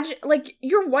you imagine, like,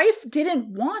 your wife didn't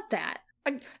want that.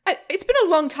 It's been a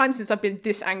long time since I've been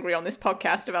this angry on this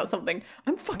podcast about something.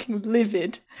 I'm fucking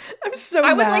livid. I'm so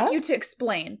I would mad. like you to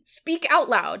explain. Speak out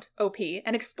loud, OP,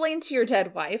 and explain to your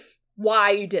dead wife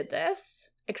why you did this.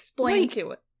 Explain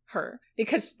to her.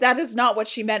 Because that is not what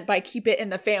she meant by keep it in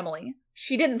the family.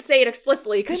 She didn't say it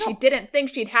explicitly because she didn't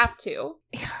think she'd have to.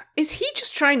 Is he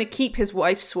just trying to keep his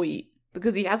wife sweet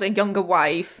because he has a younger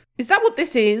wife? Is that what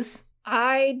this is?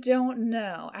 I don't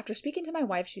know. After speaking to my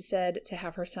wife, she said to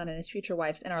have her son and his future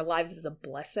wives in our lives is a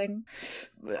blessing.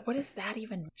 What does that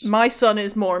even mean? My son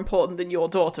is more important than your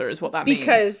daughter is what that means.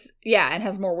 Because, yeah, and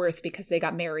has more worth because they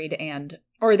got married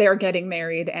or they're getting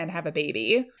married and have a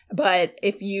baby. But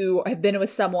if you have been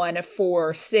with someone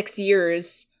for 6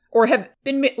 years or have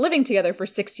been living together for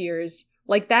 6 years,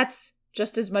 like, that's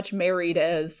just as much married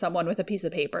as someone with a piece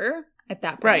of paper. at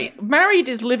that point. Right. Married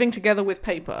is living together with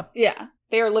paper. Yeah.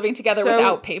 They are living together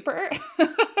without paper.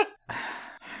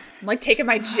 I'm like taking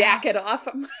my jacket off.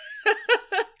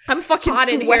 I'm fucking hot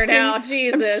sweating in here now.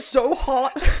 Jesus. I'm so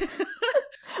hot.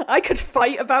 I could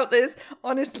fight about this.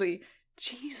 Honestly.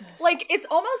 Jesus. Like, it's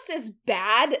almost as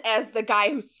bad as the guy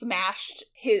who smashed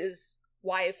his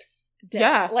wife's death.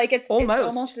 Yeah, like, it's almost.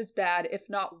 It's almost as bad, if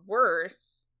not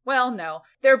worse. Well, no.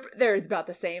 They're about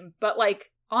the same. But,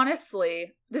 like,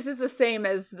 honestly, this is the same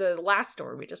as the last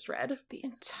story we just read. The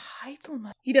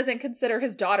entitlement. He doesn't consider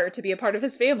his daughter to be a part of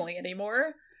his family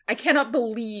anymore. I cannot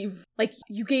believe, like,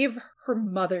 you gave her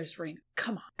mother's ring.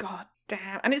 Come on. God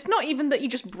damn. And it's not even that you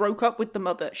just broke up with the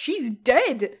mother. She's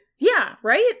dead. Yeah,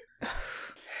 right?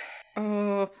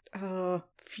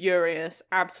 Furious.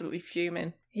 Absolutely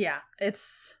fuming. Yeah,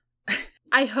 it's...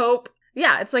 I hope...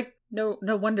 Yeah, it's like, no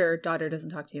wonder daughter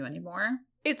doesn't talk to you anymore.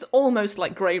 It's almost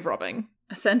like grave robbing.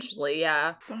 Essentially,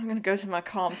 yeah. I'm gonna go to my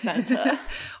calm center.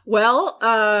 Well,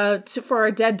 for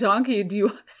our dead donkey, do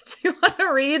you want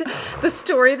to read the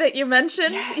story that you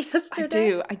mentioned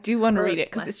yesterday? I do want to read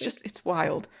it because it's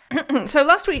wild. So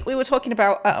last week we were talking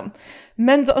about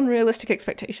men's unrealistic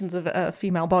expectations of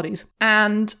female bodies,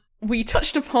 and we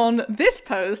touched upon this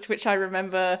post, which I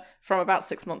remember from about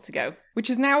 6 months ago, which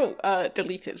is now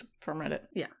deleted from Reddit.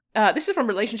 Yeah. This is from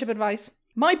Relationship Advice.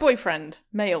 My boyfriend,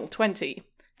 male, 20,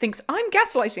 thinks I'm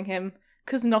gaslighting him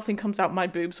because nothing comes out my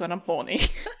boobs when I'm horny.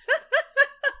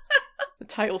 The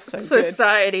title's so good.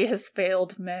 Society has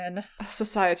failed men.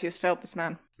 Society has failed this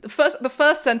man. The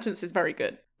first sentence is very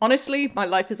good. Honestly, my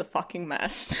life is a fucking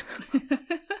mess.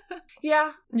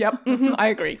 Yeah. Yep, I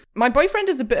agree. My boyfriend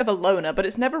is a bit of a loner, but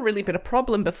it's never really been a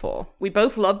problem before. We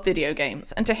both love video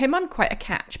games, and to him I'm quite a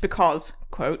catch because,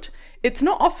 quote, it's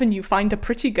not often you find a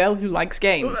pretty girl who likes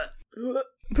games.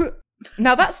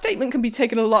 Now that statement can be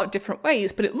taken a lot of different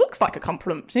ways, but it looks like a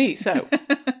compliment to me, so.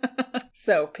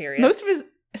 Period. Most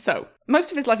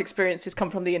of his life experiences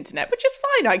come from the internet, which is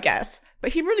fine, I guess,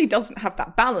 but he really doesn't have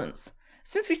that balance.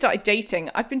 Since we started dating,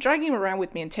 I've been dragging him around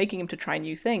with me and taking him to try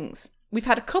new things. We've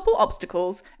had a couple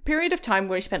obstacles, a period of time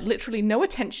where he spent literally no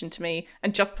attention to me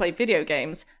and just played video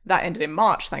games. That ended in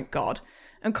March, thank God.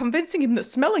 And convincing him that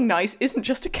smelling nice isn't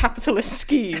just a capitalist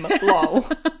scheme, lol.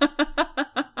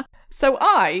 So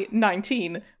I,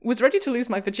 19, was ready to lose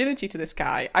my virginity to this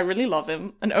guy. I really love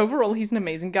him, and overall he's an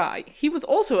amazing guy. He was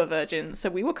also a virgin, so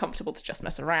we were comfortable to just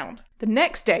mess around. The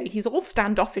next day, he's all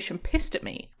standoffish and pissed at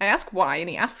me. I ask why, and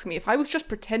he asks me if I was just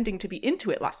pretending to be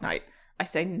into it last night. I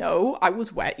say, no, I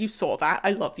was wet, you saw that,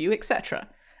 I love you, etc.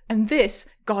 And this,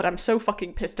 God, I'm so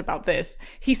fucking pissed about this.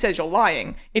 He says you're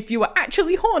lying. If you were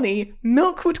actually horny,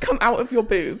 milk would come out of your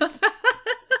boobs.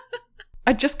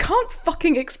 I just can't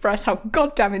fucking express how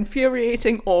goddamn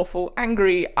infuriating, awful,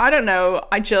 angry, I don't know,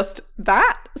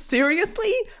 that?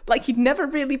 Seriously? Like he'd never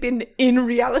really been in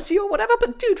reality or whatever,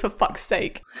 but dude, for fuck's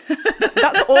sake.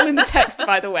 That's all in the text,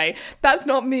 by the way. That's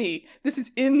not me. This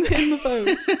is in the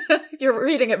post. You're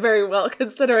reading it very well,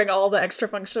 considering all the extra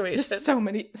punctuation. Just so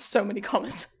many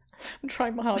commas. I'm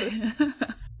trying my hardest.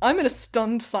 I'm in a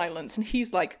stunned silence, and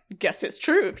he's like, guess it's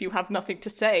true if you have nothing to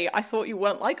say. I thought you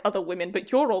weren't like other women,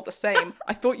 but you're all the same.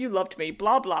 I thought you loved me,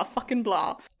 blah, blah, fucking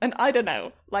blah. And I don't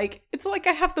know, like, it's like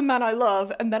I have the man I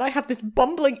love, and then I have this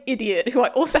bumbling idiot who I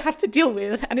also have to deal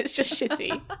with, and it's just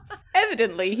shitty.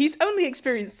 Evidently, he's only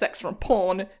experienced sex from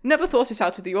porn, never thought it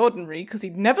out of the ordinary, because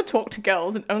he'd never talked to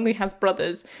girls and only has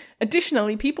brothers.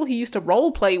 Additionally, people he used to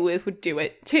role play with would do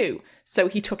it too, so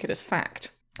he took it as fact.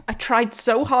 I tried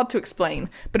so hard to explain,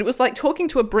 but it was like talking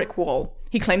to a brick wall.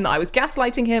 He claimed that I was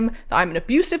gaslighting him, that I'm an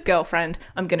abusive girlfriend,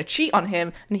 I'm gonna cheat on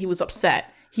him, and he was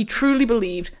upset. He truly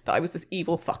believed that I was this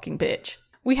evil fucking bitch.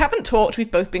 We haven't talked,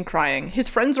 we've both been crying. His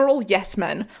friends are all yes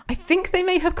men. I think they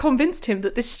may have convinced him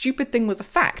that this stupid thing was a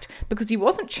fact, because he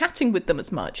wasn't chatting with them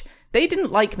as much. They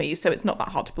didn't like me, so it's not that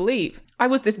hard to believe. I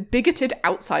was this bigoted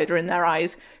outsider in their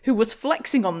eyes, who was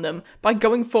flexing on them by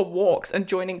going for walks and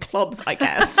joining clubs, I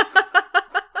guess.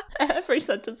 Every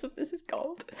sentence of this is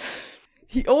gold.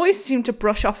 He always seemed to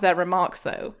brush off their remarks,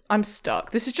 though. I'm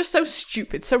stuck. This is just so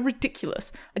stupid, so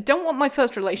ridiculous. I don't want my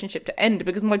first relationship to end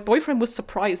because my boyfriend was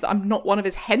surprised that I'm not one of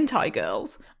his hentai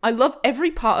girls. I love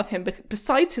every part of him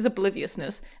besides his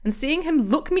obliviousness, and seeing him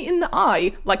look me in the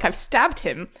eye like I've stabbed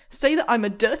him, say that I'm a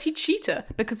dirty cheater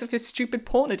because of his stupid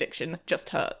porn addiction, just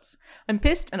hurts. I'm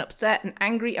pissed and upset and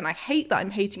angry, and I hate that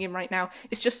I'm hating him right now.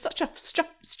 It's just such a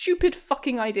stupid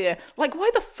fucking idea. Like,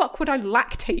 why the fuck would I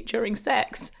lactate during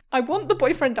sex? I want the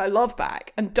boyfriend I love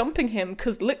back, and dumping him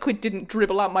because liquid didn't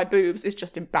dribble out my boobs is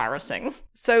just embarrassing.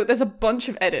 So there's a bunch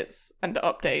of edits and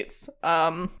updates.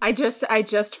 I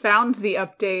just found the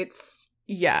updates.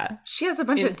 yeah. She has a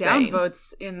bunch Insane. of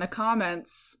downvotes in the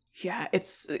comments. Yeah,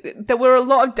 there were a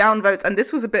lot of downvotes, and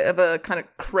this was a bit of a kind of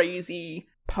crazy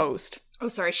post. Oh,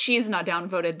 sorry, she's not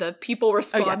downvoted. The people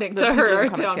responding the to people her in are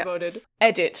the comments, yeah. downvoted.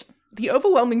 Edit. The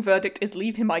overwhelming verdict is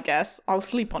leave him, I guess. I'll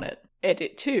sleep on it.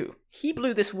 Edit 2. He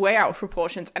blew this way out of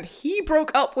proportions, and he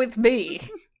broke up with me.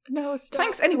 No, stop.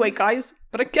 Thanks anyway, guys,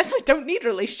 but I guess I don't need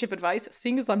relationship advice,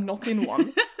 seeing as I'm not in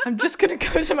one. I'm just gonna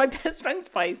go to my best friend's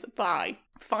place. Bye.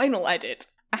 Final edit.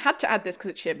 I had to add this because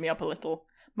it cheered me up a little.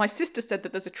 My sister said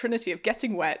that there's a trinity of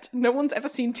getting wet. No one's ever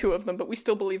seen two of them, but we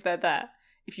still believe they're there.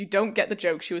 If you don't get the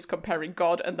joke, she was comparing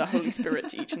God and the Holy Spirit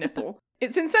to each nipple.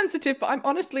 It's insensitive, but I'm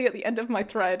honestly at the end of my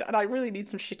thread, and I really need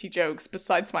some shitty jokes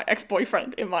besides my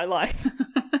ex-boyfriend in my life.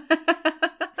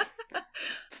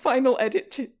 Final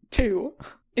edit 2.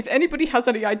 If anybody has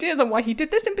any ideas on why he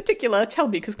did this in particular, tell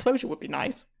me, because closure would be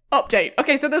nice. Update.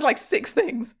 Okay, so there's like 6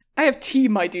 things. I have tea,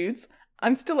 my dudes.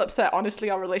 I'm still upset.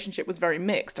 Honestly, our relationship was very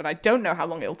mixed, and I don't know how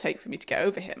long it'll take for me to get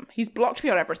over him. He's blocked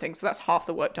me on everything, so that's half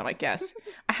the work done, I guess.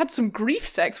 I had some grief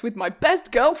sex with my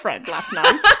best girlfriend last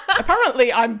night.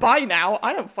 Apparently, I'm bi now.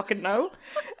 I don't fucking know.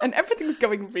 And everything's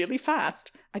going really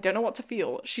fast. I don't know what to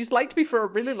feel. She's liked me for a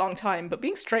really long time, but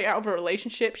being straight out of a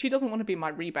relationship, she doesn't want to be my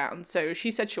rebound, so she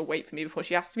said she'll wait for me before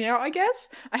she asks me out, I guess?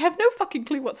 I have no fucking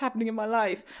clue what's happening in my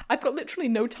life. I've got literally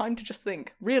no time to just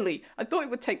think. Really, I thought it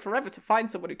would take forever to find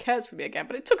someone who cares for me again,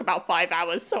 but it took about 5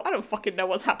 hours, so I don't fucking know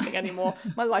what's happening anymore.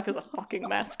 My life is a fucking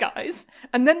mess, guys.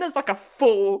 And then there's like a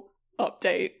full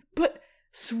update. But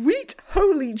sweet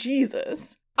holy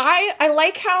Jesus. I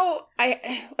like how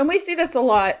and we see this a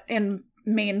lot in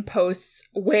main posts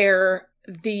where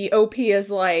the OP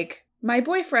is like, my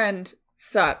boyfriend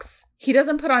sucks. He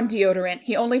doesn't put on deodorant.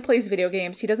 He only plays video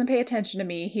games. He doesn't pay attention to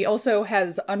me. He also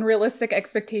has unrealistic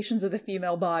expectations of the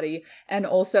female body and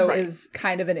also is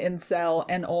kind of an incel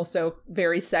and also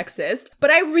very sexist.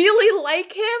 But I really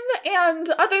like him, and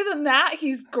other than that,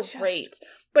 he's great,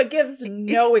 but gives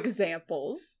no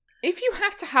examples. If you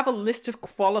have to have a list of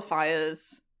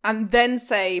qualifiers and then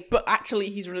say, but actually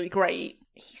he's really great,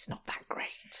 he's not that great.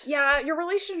 Yeah, your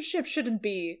relationship shouldn't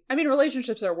be... I mean,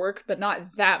 relationships are work, but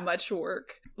not that much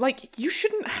work. Like, you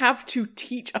shouldn't have to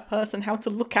teach a person how to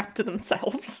look after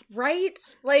themselves. Right?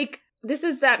 Like, this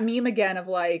is that meme again of,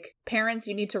 like, parents,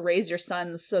 you need to raise your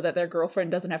sons so that their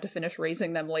girlfriend doesn't have to finish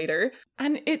raising them later.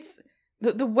 And it's...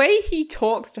 The way he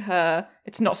talks to her,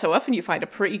 it's not so often you find a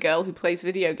pretty girl who plays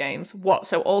video games. What,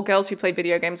 so all girls who play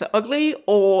video games are ugly?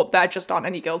 Or there just aren't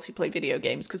any girls who play video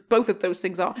games? Because both of those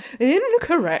things are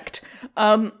incorrect.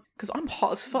 Because I'm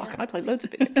hot as fuck and I play loads of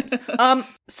video games.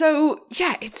 So,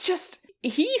 yeah, it's just...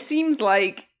 He seems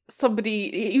like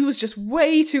somebody... He was just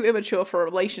way too immature for a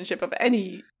relationship of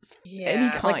any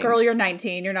kind. Like, girl, you're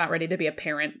 19. You're not ready to be a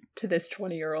parent to this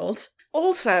 20-year-old.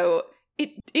 Also...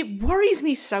 It worries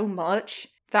me so much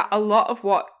that a lot of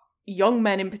what young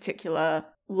men in particular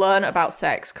learn about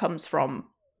sex comes from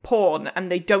porn,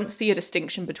 and they don't see a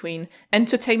distinction between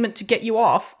entertainment to get you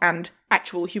off and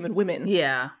actual human women.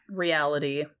 Yeah,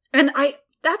 reality. And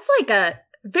that's like a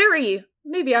very,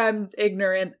 maybe I'm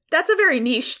ignorant, that's a very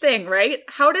niche thing, right?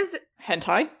 How does it...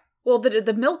 Hentai? Well,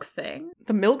 the milk thing.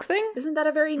 The milk thing? Isn't that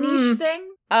a very niche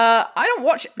thing? I don't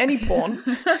watch any porn.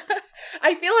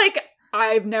 I feel like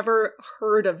I've never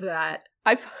heard of that.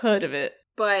 I've heard of it.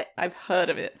 But... I've heard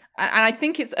of it. And I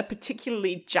think it's a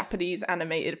particularly Japanese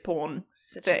animated porn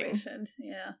situation. Thing.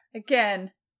 Yeah.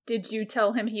 Again, did you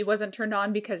tell him he wasn't turned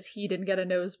on because he didn't get a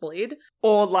nosebleed?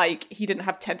 Or, like, he didn't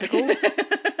have tentacles?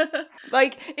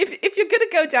 Like, if you're gonna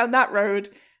go down that road,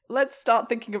 let's start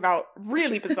thinking about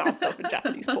really bizarre stuff in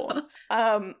Japanese porn.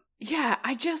 Yeah,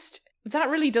 that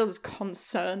really does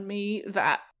concern me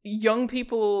that young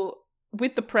people...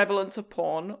 With the prevalence of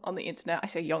porn on the internet, I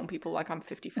say young people like I'm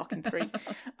 53.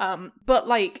 But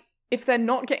like, if they're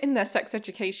not getting their sex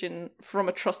education from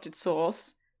a trusted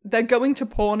source, they're going to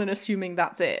porn and assuming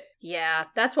that's it. Yeah,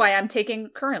 that's why I'm taking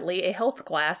currently a health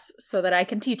class so that I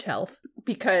can teach health,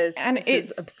 because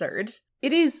it's absurd.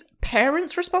 It is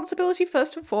parents' responsibility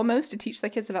first and foremost to teach their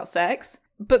kids about sex.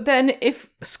 But then if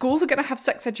schools are going to have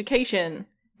sex education,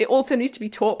 it also needs to be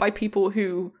taught by people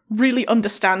who really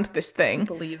understand this thing.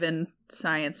 Believe in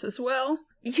science as well.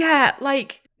 Yeah,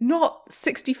 like, not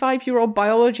 65-year-old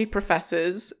biology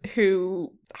professors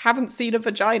who haven't seen a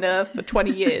vagina for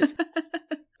 20 years.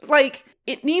 Like,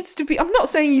 it needs to be... I'm not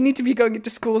saying you need to be going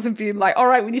into schools and being like, all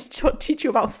right, we need to teach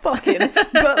you about fucking.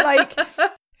 But, like...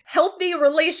 Healthy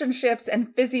relationships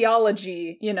and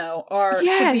physiology,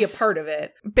 should be a part of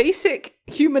it. Basic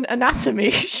human anatomy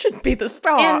should be the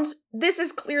start. And this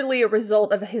is clearly a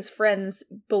result of his friends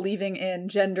believing in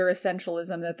gender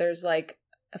essentialism, that there's like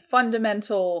a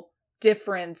fundamental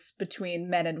difference between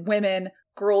men and women.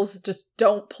 Girls just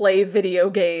don't play video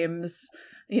games.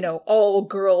 All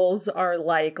girls are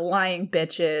like lying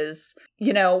bitches.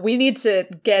 We need to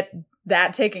get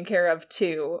that taken care of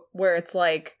too, where it's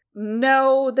like,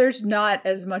 no, there's not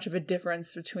as much of a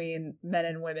difference between men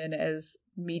and women as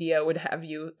media would have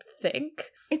you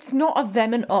think. It's not a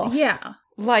them and us. Yeah.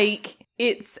 Like,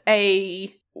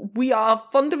 we are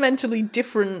fundamentally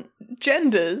different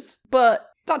genders, but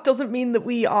that doesn't mean that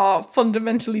we are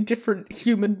fundamentally different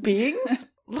human beings.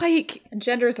 Like, and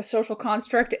gender is a social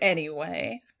construct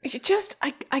anyway.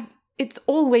 It's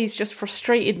always just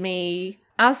frustrated me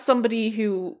as somebody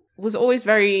who was always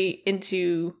very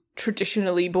into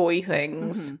traditionally boy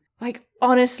things. Mm-hmm. Like,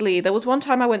 honestly, there was one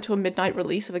time I went to a midnight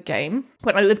release of a game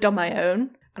when I lived on my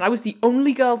own, and I was the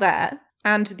only girl there,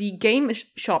 and the game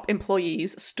shop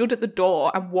employees stood at the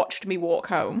door and watched me walk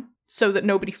home so that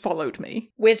nobody followed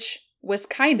me. Which was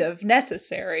kind of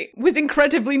necessary. Was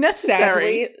incredibly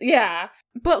necessary. Sadly, yeah.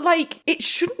 But, like, it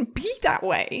shouldn't be that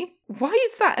way. Why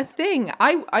is that a thing?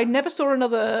 I never saw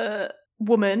another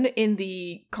woman in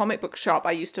the comic book shop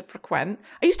I used to frequent.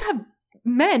 I used to have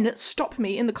men stop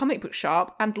me in the comic book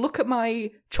shop and look at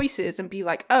my choices and be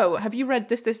like, oh, have you read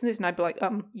this, this, and this? And I'd be like,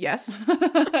 yes.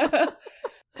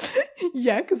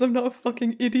 Yeah, because I'm not a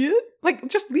fucking idiot. Like,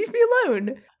 just leave me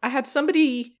alone. I had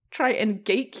somebody try and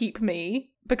gatekeep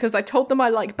me because I told them I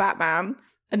like Batman.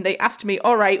 And they asked me,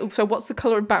 all right, so what's the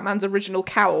colour of Batman's original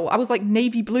cowl? I was like,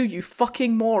 navy blue, you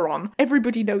fucking moron.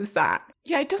 Everybody knows that.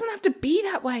 Yeah, it doesn't have to be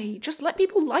that way. Just let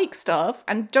people like stuff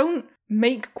and don't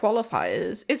make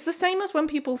qualifiers. It's the same as when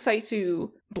people say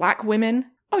to black women,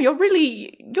 oh, you're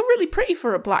really pretty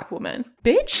for a black woman.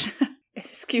 Bitch.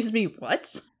 Excuse me,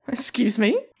 what? Excuse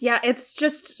me? Yeah, it's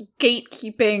just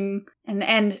gatekeeping,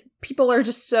 and people are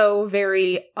just so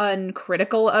very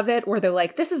uncritical of it, where they're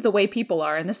like, this is the way people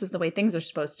are, and this is the way things are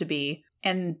supposed to be,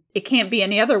 and it can't be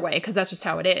any other way, because that's just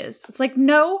how it is. It's like,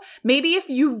 no, maybe if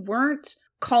you weren't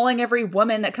calling every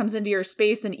woman that comes into your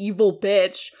space an evil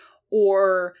bitch,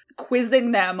 or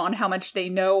quizzing them on how much they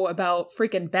know about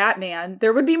freaking Batman,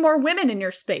 there would be more women in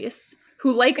your space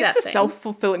who like that thing. It's a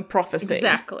self-fulfilling prophecy.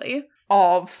 Exactly.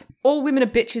 Of all women are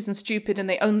bitches and stupid and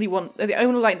they only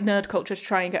like nerd culture to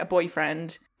try and get a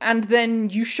boyfriend. And then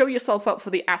you show yourself up for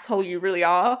the asshole you really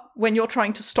are when you're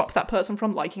trying to stop that person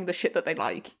from liking the shit that they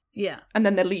like. Yeah. And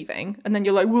then they're leaving. And then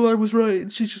you're like, well, I was right.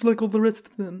 She's just like all the rest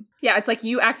of them. Yeah, it's like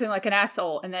you acting like an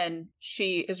asshole and then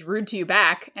she is rude to you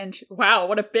back and wow,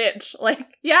 what a bitch.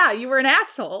 Like, yeah, you were an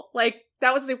asshole. Like,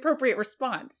 that was the appropriate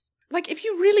response. Like, if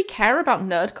you really care about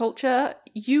nerd culture,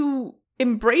 you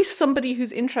embrace somebody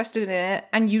who's interested in it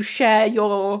and you share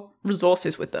your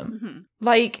resources with them. Mm-hmm.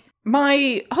 Like,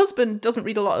 my husband doesn't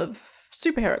read a lot of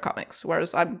superhero comics,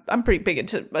 whereas I'm pretty big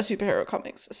into superhero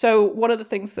comics. So one of the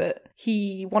things that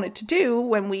he wanted to do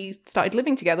when we started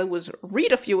living together was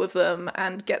read a few of them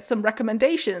and get some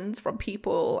recommendations from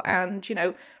people and,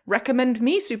 recommend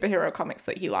me superhero comics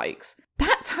that he likes.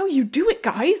 That's how you do it,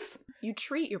 guys. You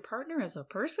treat your partner as a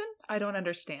person? I don't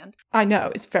understand. I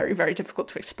know, it's very, very difficult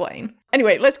to explain.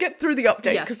 Anyway, let's get through the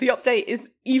update, because the update is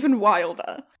even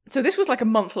wilder. So this was like a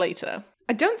month later.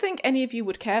 I don't think any of you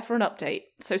would care for an update,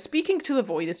 so speaking to the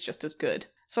void is just as good.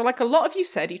 So like a lot of you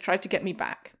said, he tried to get me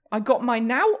back. I got my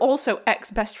now also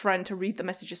ex-best friend to read the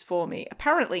messages for me.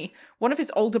 Apparently, one of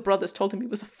his older brothers told him he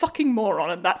was a fucking moron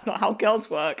and that's not how girls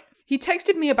work. He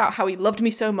texted me about how he loved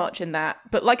me so much in that,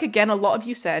 but like again a lot of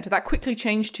you said, that quickly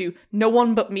changed to, no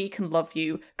one but me can love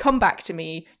you, come back to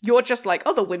me, you're just like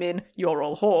other women, you're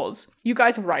all whores. You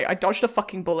guys are right, I dodged a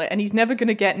fucking bullet and he's never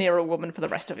gonna get near a woman for the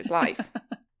rest of his life.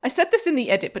 I said this in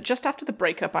the edit, but just after the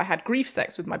breakup I had grief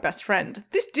sex with my best friend.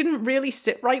 This didn't really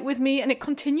sit right with me and it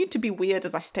continued to be weird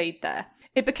as I stayed there.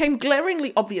 It became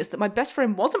glaringly obvious that my best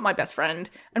friend wasn't my best friend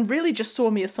and really just saw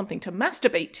me as something to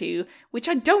masturbate to, which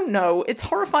I don't know. It's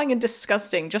horrifying and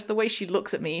disgusting, just the way she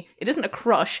looks at me. It isn't a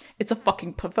crush, it's a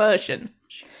fucking perversion.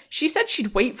 She said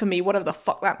she'd wait for me, whatever the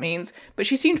fuck that means, but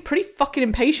she seemed pretty fucking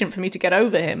impatient for me to get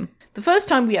over him. The first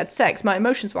time we had sex, my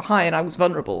emotions were high and I was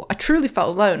vulnerable. I truly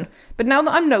felt alone. But now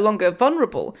that I'm no longer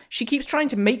vulnerable, she keeps trying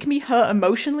to make me hurt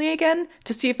emotionally again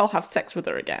to see if I'll have sex with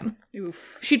her again.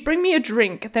 Oof. She'd bring me a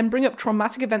drink, then bring up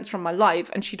traumatic events from my life,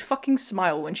 and she'd fucking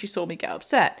smile when she saw me get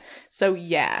upset. So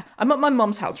yeah, I'm at my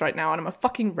mum's house right now and I'm a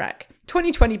fucking wreck.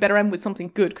 2020 better end with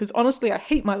something good, because honestly I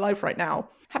hate my life right now.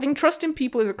 Having trust in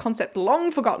people is a concept long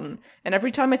forgotten, and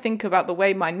every time I think about the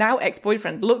way my now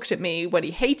ex-boyfriend looked at me when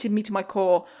he hated me to my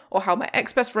core, or how my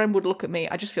ex-best friend would look at me,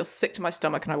 I just feel sick to my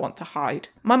stomach and I want to hide.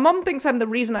 My mum thinks the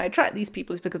reason I attract these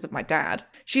people is because of my dad.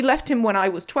 She left him when I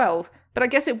was 12, but I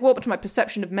guess it warped my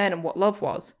perception of men and what love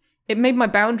was. It made my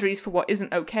boundaries for what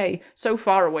isn't okay so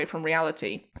far away from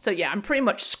reality. So yeah, I'm pretty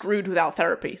much screwed without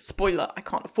therapy. Spoiler, I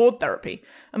can't afford therapy.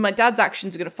 And my dad's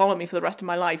actions are going to follow me for the rest of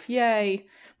my life. Yay.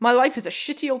 My life is a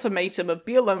shitty ultimatum of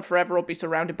be alone forever or be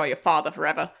surrounded by your father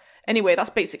forever. Anyway, that's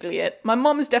basically it. My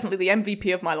mom is definitely the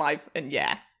MVP of my life, and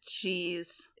yeah. Jeez.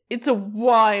 It's a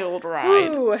wild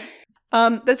ride. Ooh.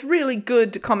 There's really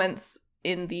good comments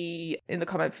in the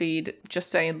comment feed just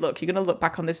saying, look, you're going to look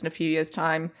back on this in a few years'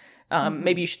 time.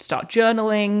 Maybe you should start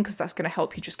journaling because that's going to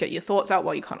help you just get your thoughts out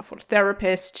while you can't afford a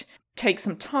therapist. Take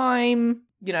some time.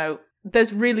 You know,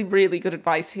 there's really, really good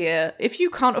advice here. If you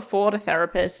can't afford a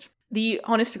therapist, the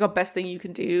honest to God best thing you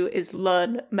can do is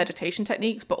learn meditation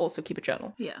techniques, but also keep a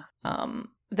journal. Yeah.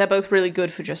 They're both really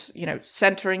good for just,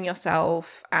 centering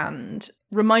yourself and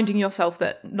reminding yourself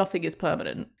that nothing is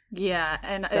permanent. Yeah,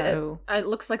 and So- it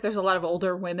looks like there's a lot of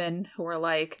older women who are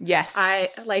like, Yes.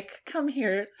 come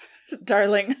here,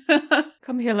 darling.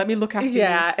 Come here, let me look after you.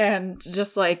 Yeah, and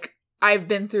just like, I've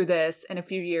been through this. In a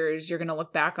few years, you're going to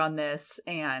look back on this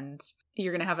and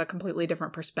you're going to have a completely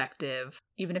different perspective.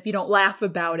 Even if you don't laugh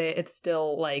about it, it's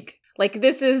still like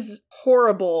this is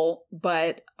horrible,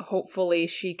 but hopefully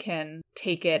she can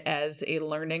take it as a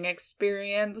learning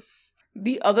experience.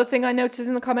 The other thing I noticed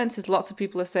in the comments is lots of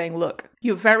people are saying, look,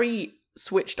 you're very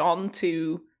switched on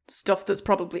to stuff that's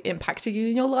probably impacted you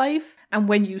in your life. And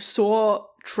when you saw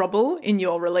trouble in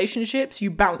your relationships,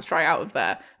 you bounced right out of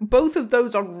there. Both of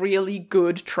those are really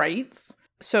good traits.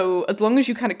 So as long as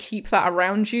you kind of keep that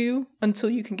around you until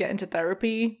you can get into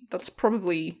therapy, that's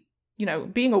probably,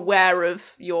 being aware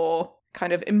of your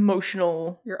kind of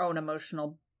Your own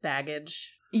emotional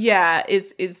baggage. Yeah,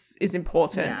 is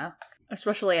important. Yeah.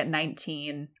 Especially at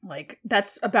 19,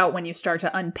 that's about when you start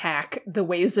to unpack the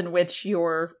ways in which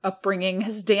your upbringing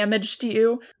has damaged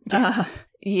you.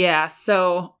 Yeah,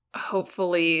 so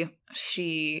hopefully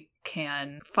she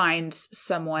can find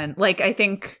someone. I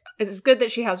think it's good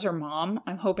that she has her mom.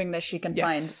 I'm hoping that she can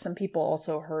find some people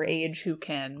also her age who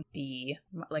can be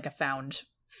like a found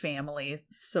family,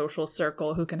 social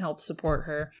circle who can help support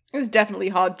her. It's definitely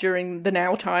hard during the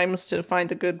now times to find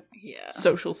a good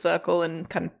social circle and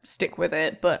kind of stick with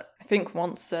it, but I think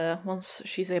once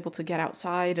she's able to get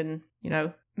outside and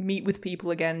meet with people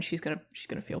again, she's gonna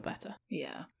feel better.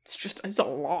 Yeah, it's a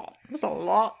lot.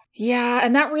 Yeah,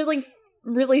 and that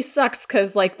really sucks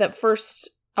because that first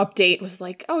update was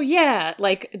oh yeah,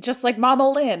 just like Mama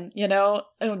Lynn,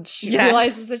 and she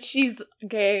realizes that she's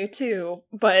gay too,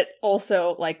 but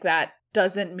also that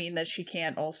doesn't mean that she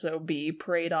can't also be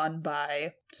preyed on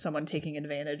by someone taking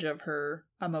advantage of her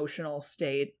emotional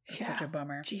state. It's such a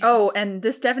bummer. Jesus. Oh, and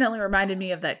this definitely reminded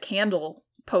me of that candle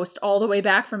post all the way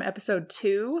back from episode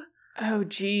 2. Oh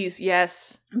geez,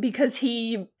 yes. Because if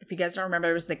you guys don't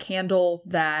remember, it was the candle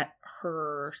that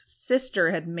her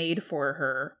sister had made for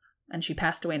her, and she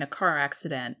passed away in a car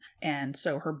accident. And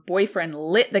so her boyfriend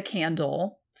lit the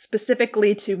candle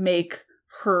specifically to make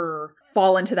her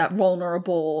fall into that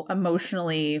vulnerable,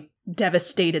 emotionally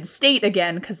devastated state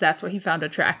again, because that's what he found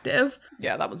attractive.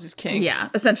 Yeah, that was his kink. Yeah,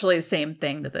 essentially the same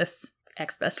thing that this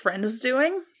ex-best friend was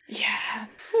doing. Yeah.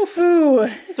 Ooh.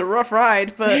 It's a rough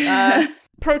ride, but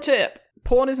pro tip,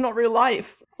 porn is not real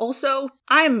life. Also,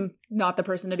 I'm not the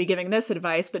person to be giving this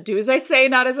advice, but do as I say,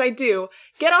 not as I do.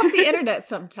 Get off the internet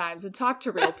sometimes and talk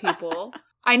to real people.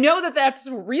 I know that that's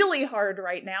really hard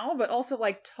right now, but also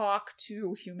talk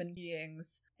to human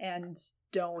beings and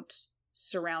don't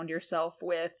surround yourself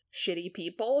with shitty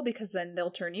people because then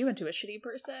they'll turn you into a shitty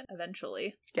person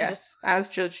eventually. Yes, as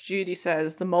Judge Judy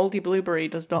says, the moldy blueberry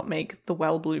does not make the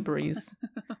well blueberries.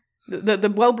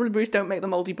 the well blueberries don't make the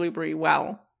moldy blueberry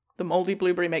well. The moldy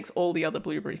blueberry makes all the other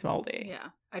blueberries moldy. Yeah.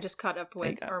 I just caught up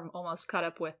with, or almost caught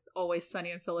up with Always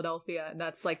Sunny in Philadelphia, and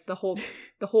that's the whole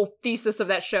thesis of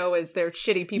that show is they're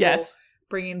shitty people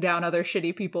bringing down other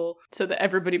shitty people. So that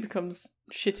everybody becomes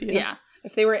shittier. Yeah.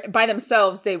 If they were by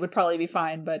themselves, they would probably be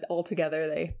fine, but all together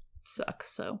they suck,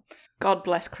 so. God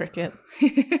bless Cricket.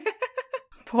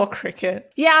 Poor Cricket.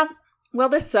 Yeah. Well,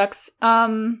 this sucks.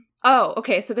 Oh,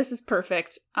 okay, so this is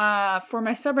perfect. For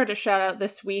my subreddit shout out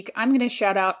this week, I'm going to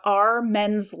shout out our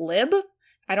men's lib.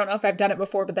 I don't know if I've done it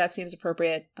before, but that seems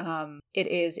appropriate. It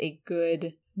is a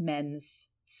good men's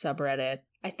subreddit.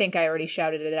 I think I already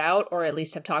shouted it out, or at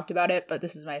least have talked about it, but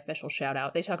this is my official shout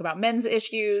out. They talk about men's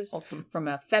issues from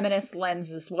a feminist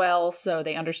lens as well, so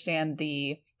they understand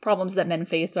the problems that men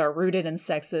face are rooted in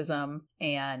sexism,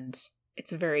 and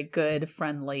it's a very good,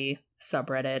 friendly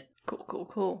subreddit.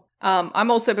 Cool. I'm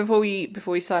also, before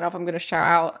we sign off, I'm going to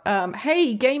shout out,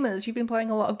 hey gamers, you've been playing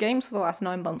a lot of games for the last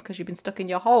 9 months because you've been stuck in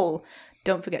your hole.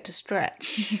 Don't forget to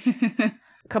stretch.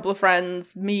 A couple of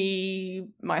friends, me,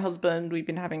 my husband, we've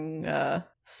been having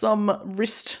some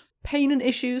wrist pain and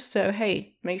issues. So,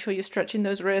 hey, make sure you're stretching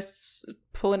those wrists,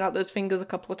 pulling out those fingers a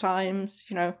couple of times,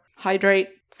 hydrate,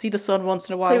 see the sun once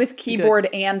in a while. Play with keyboard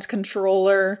and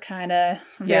controller, kind of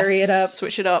vary it up.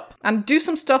 Switch it up. And do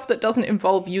some stuff that doesn't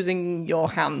involve using your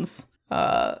hands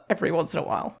every once in a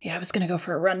while. Yeah, I was going to go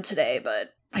for a run today,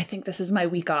 but I think this is my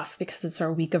week off because it's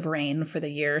our week of rain for the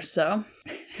year, so.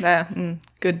 Good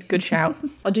shout.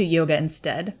 I'll do yoga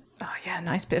instead. Oh, yeah,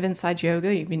 nice bit of inside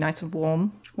yoga. You'd be nice and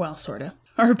warm. Well, sort of.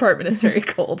 Our apartment is very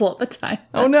cold all the time.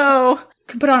 Oh, no. You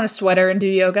can put on a sweater and do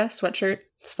yoga, sweatshirt.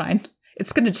 It's fine.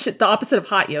 It's going to the opposite of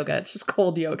hot yoga. It's just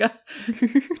cold yoga.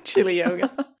 Chilly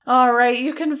yoga. All right.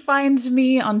 You can find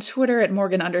me on Twitter at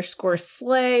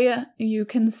Morgan_Slay. You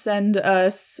can send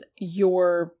us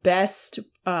your best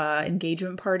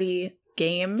engagement party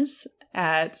games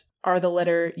at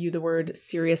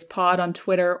 @Seriouspod on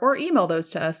Twitter, or email those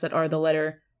to us at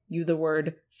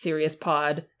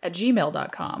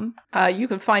SeriouspOd@gmail.com. You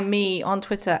can find me on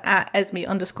Twitter at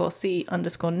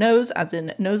Esme_C_knows, as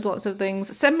in knows lots of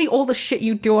things. Send me all the shit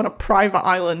you do on a private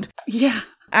island. Yeah.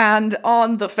 And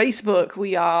on the Facebook,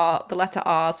 we are the letter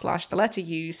R/the letter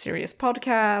U Serious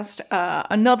Podcast.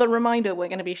 Another reminder, we're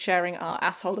going to be sharing our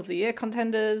Asshole of the Year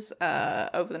contenders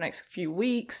over the next few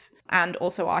weeks, and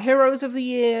also our Heroes of the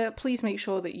Year. Please make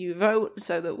sure that you vote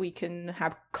so that we can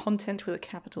have content with a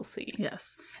capital C.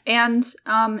 Yes. And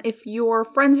if your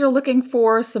friends are looking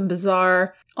for some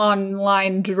bizarre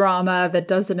online drama that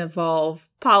doesn't involve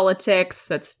politics,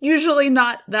 that's usually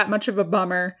not that much of a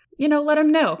bummer, let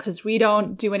them know, because we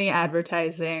don't do any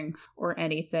advertising or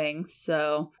anything.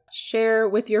 So share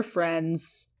with your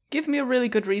friends. Give me a really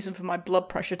good reason for my blood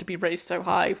pressure to be raised so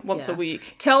high once a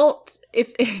week. Tell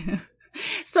if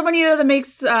someone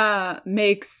that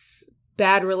makes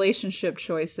bad relationship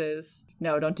choices.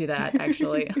 No, don't do that,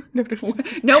 actually.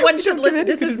 No one should listen.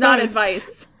 This is not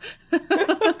advice.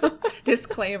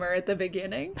 Disclaimer at the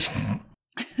beginning.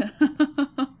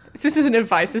 This isn't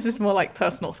advice. This is more like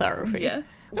personal therapy.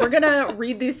 Yes. We're going to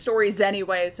read these stories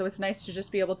anyway, so it's nice to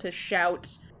just be able to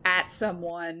shout at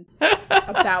someone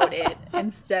about it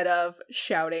instead of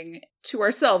shouting to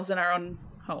ourselves in our own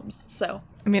homes. So,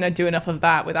 I mean, I do enough of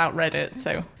that without Reddit,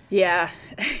 so. Yeah.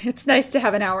 It's nice to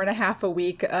have an hour and a half a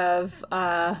week of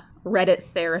Reddit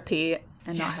therapy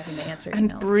and not having to answer emails.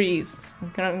 And breathe.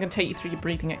 I'm going to take you through your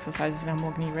breathing exercises now,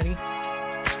 Morgan. Are you ready?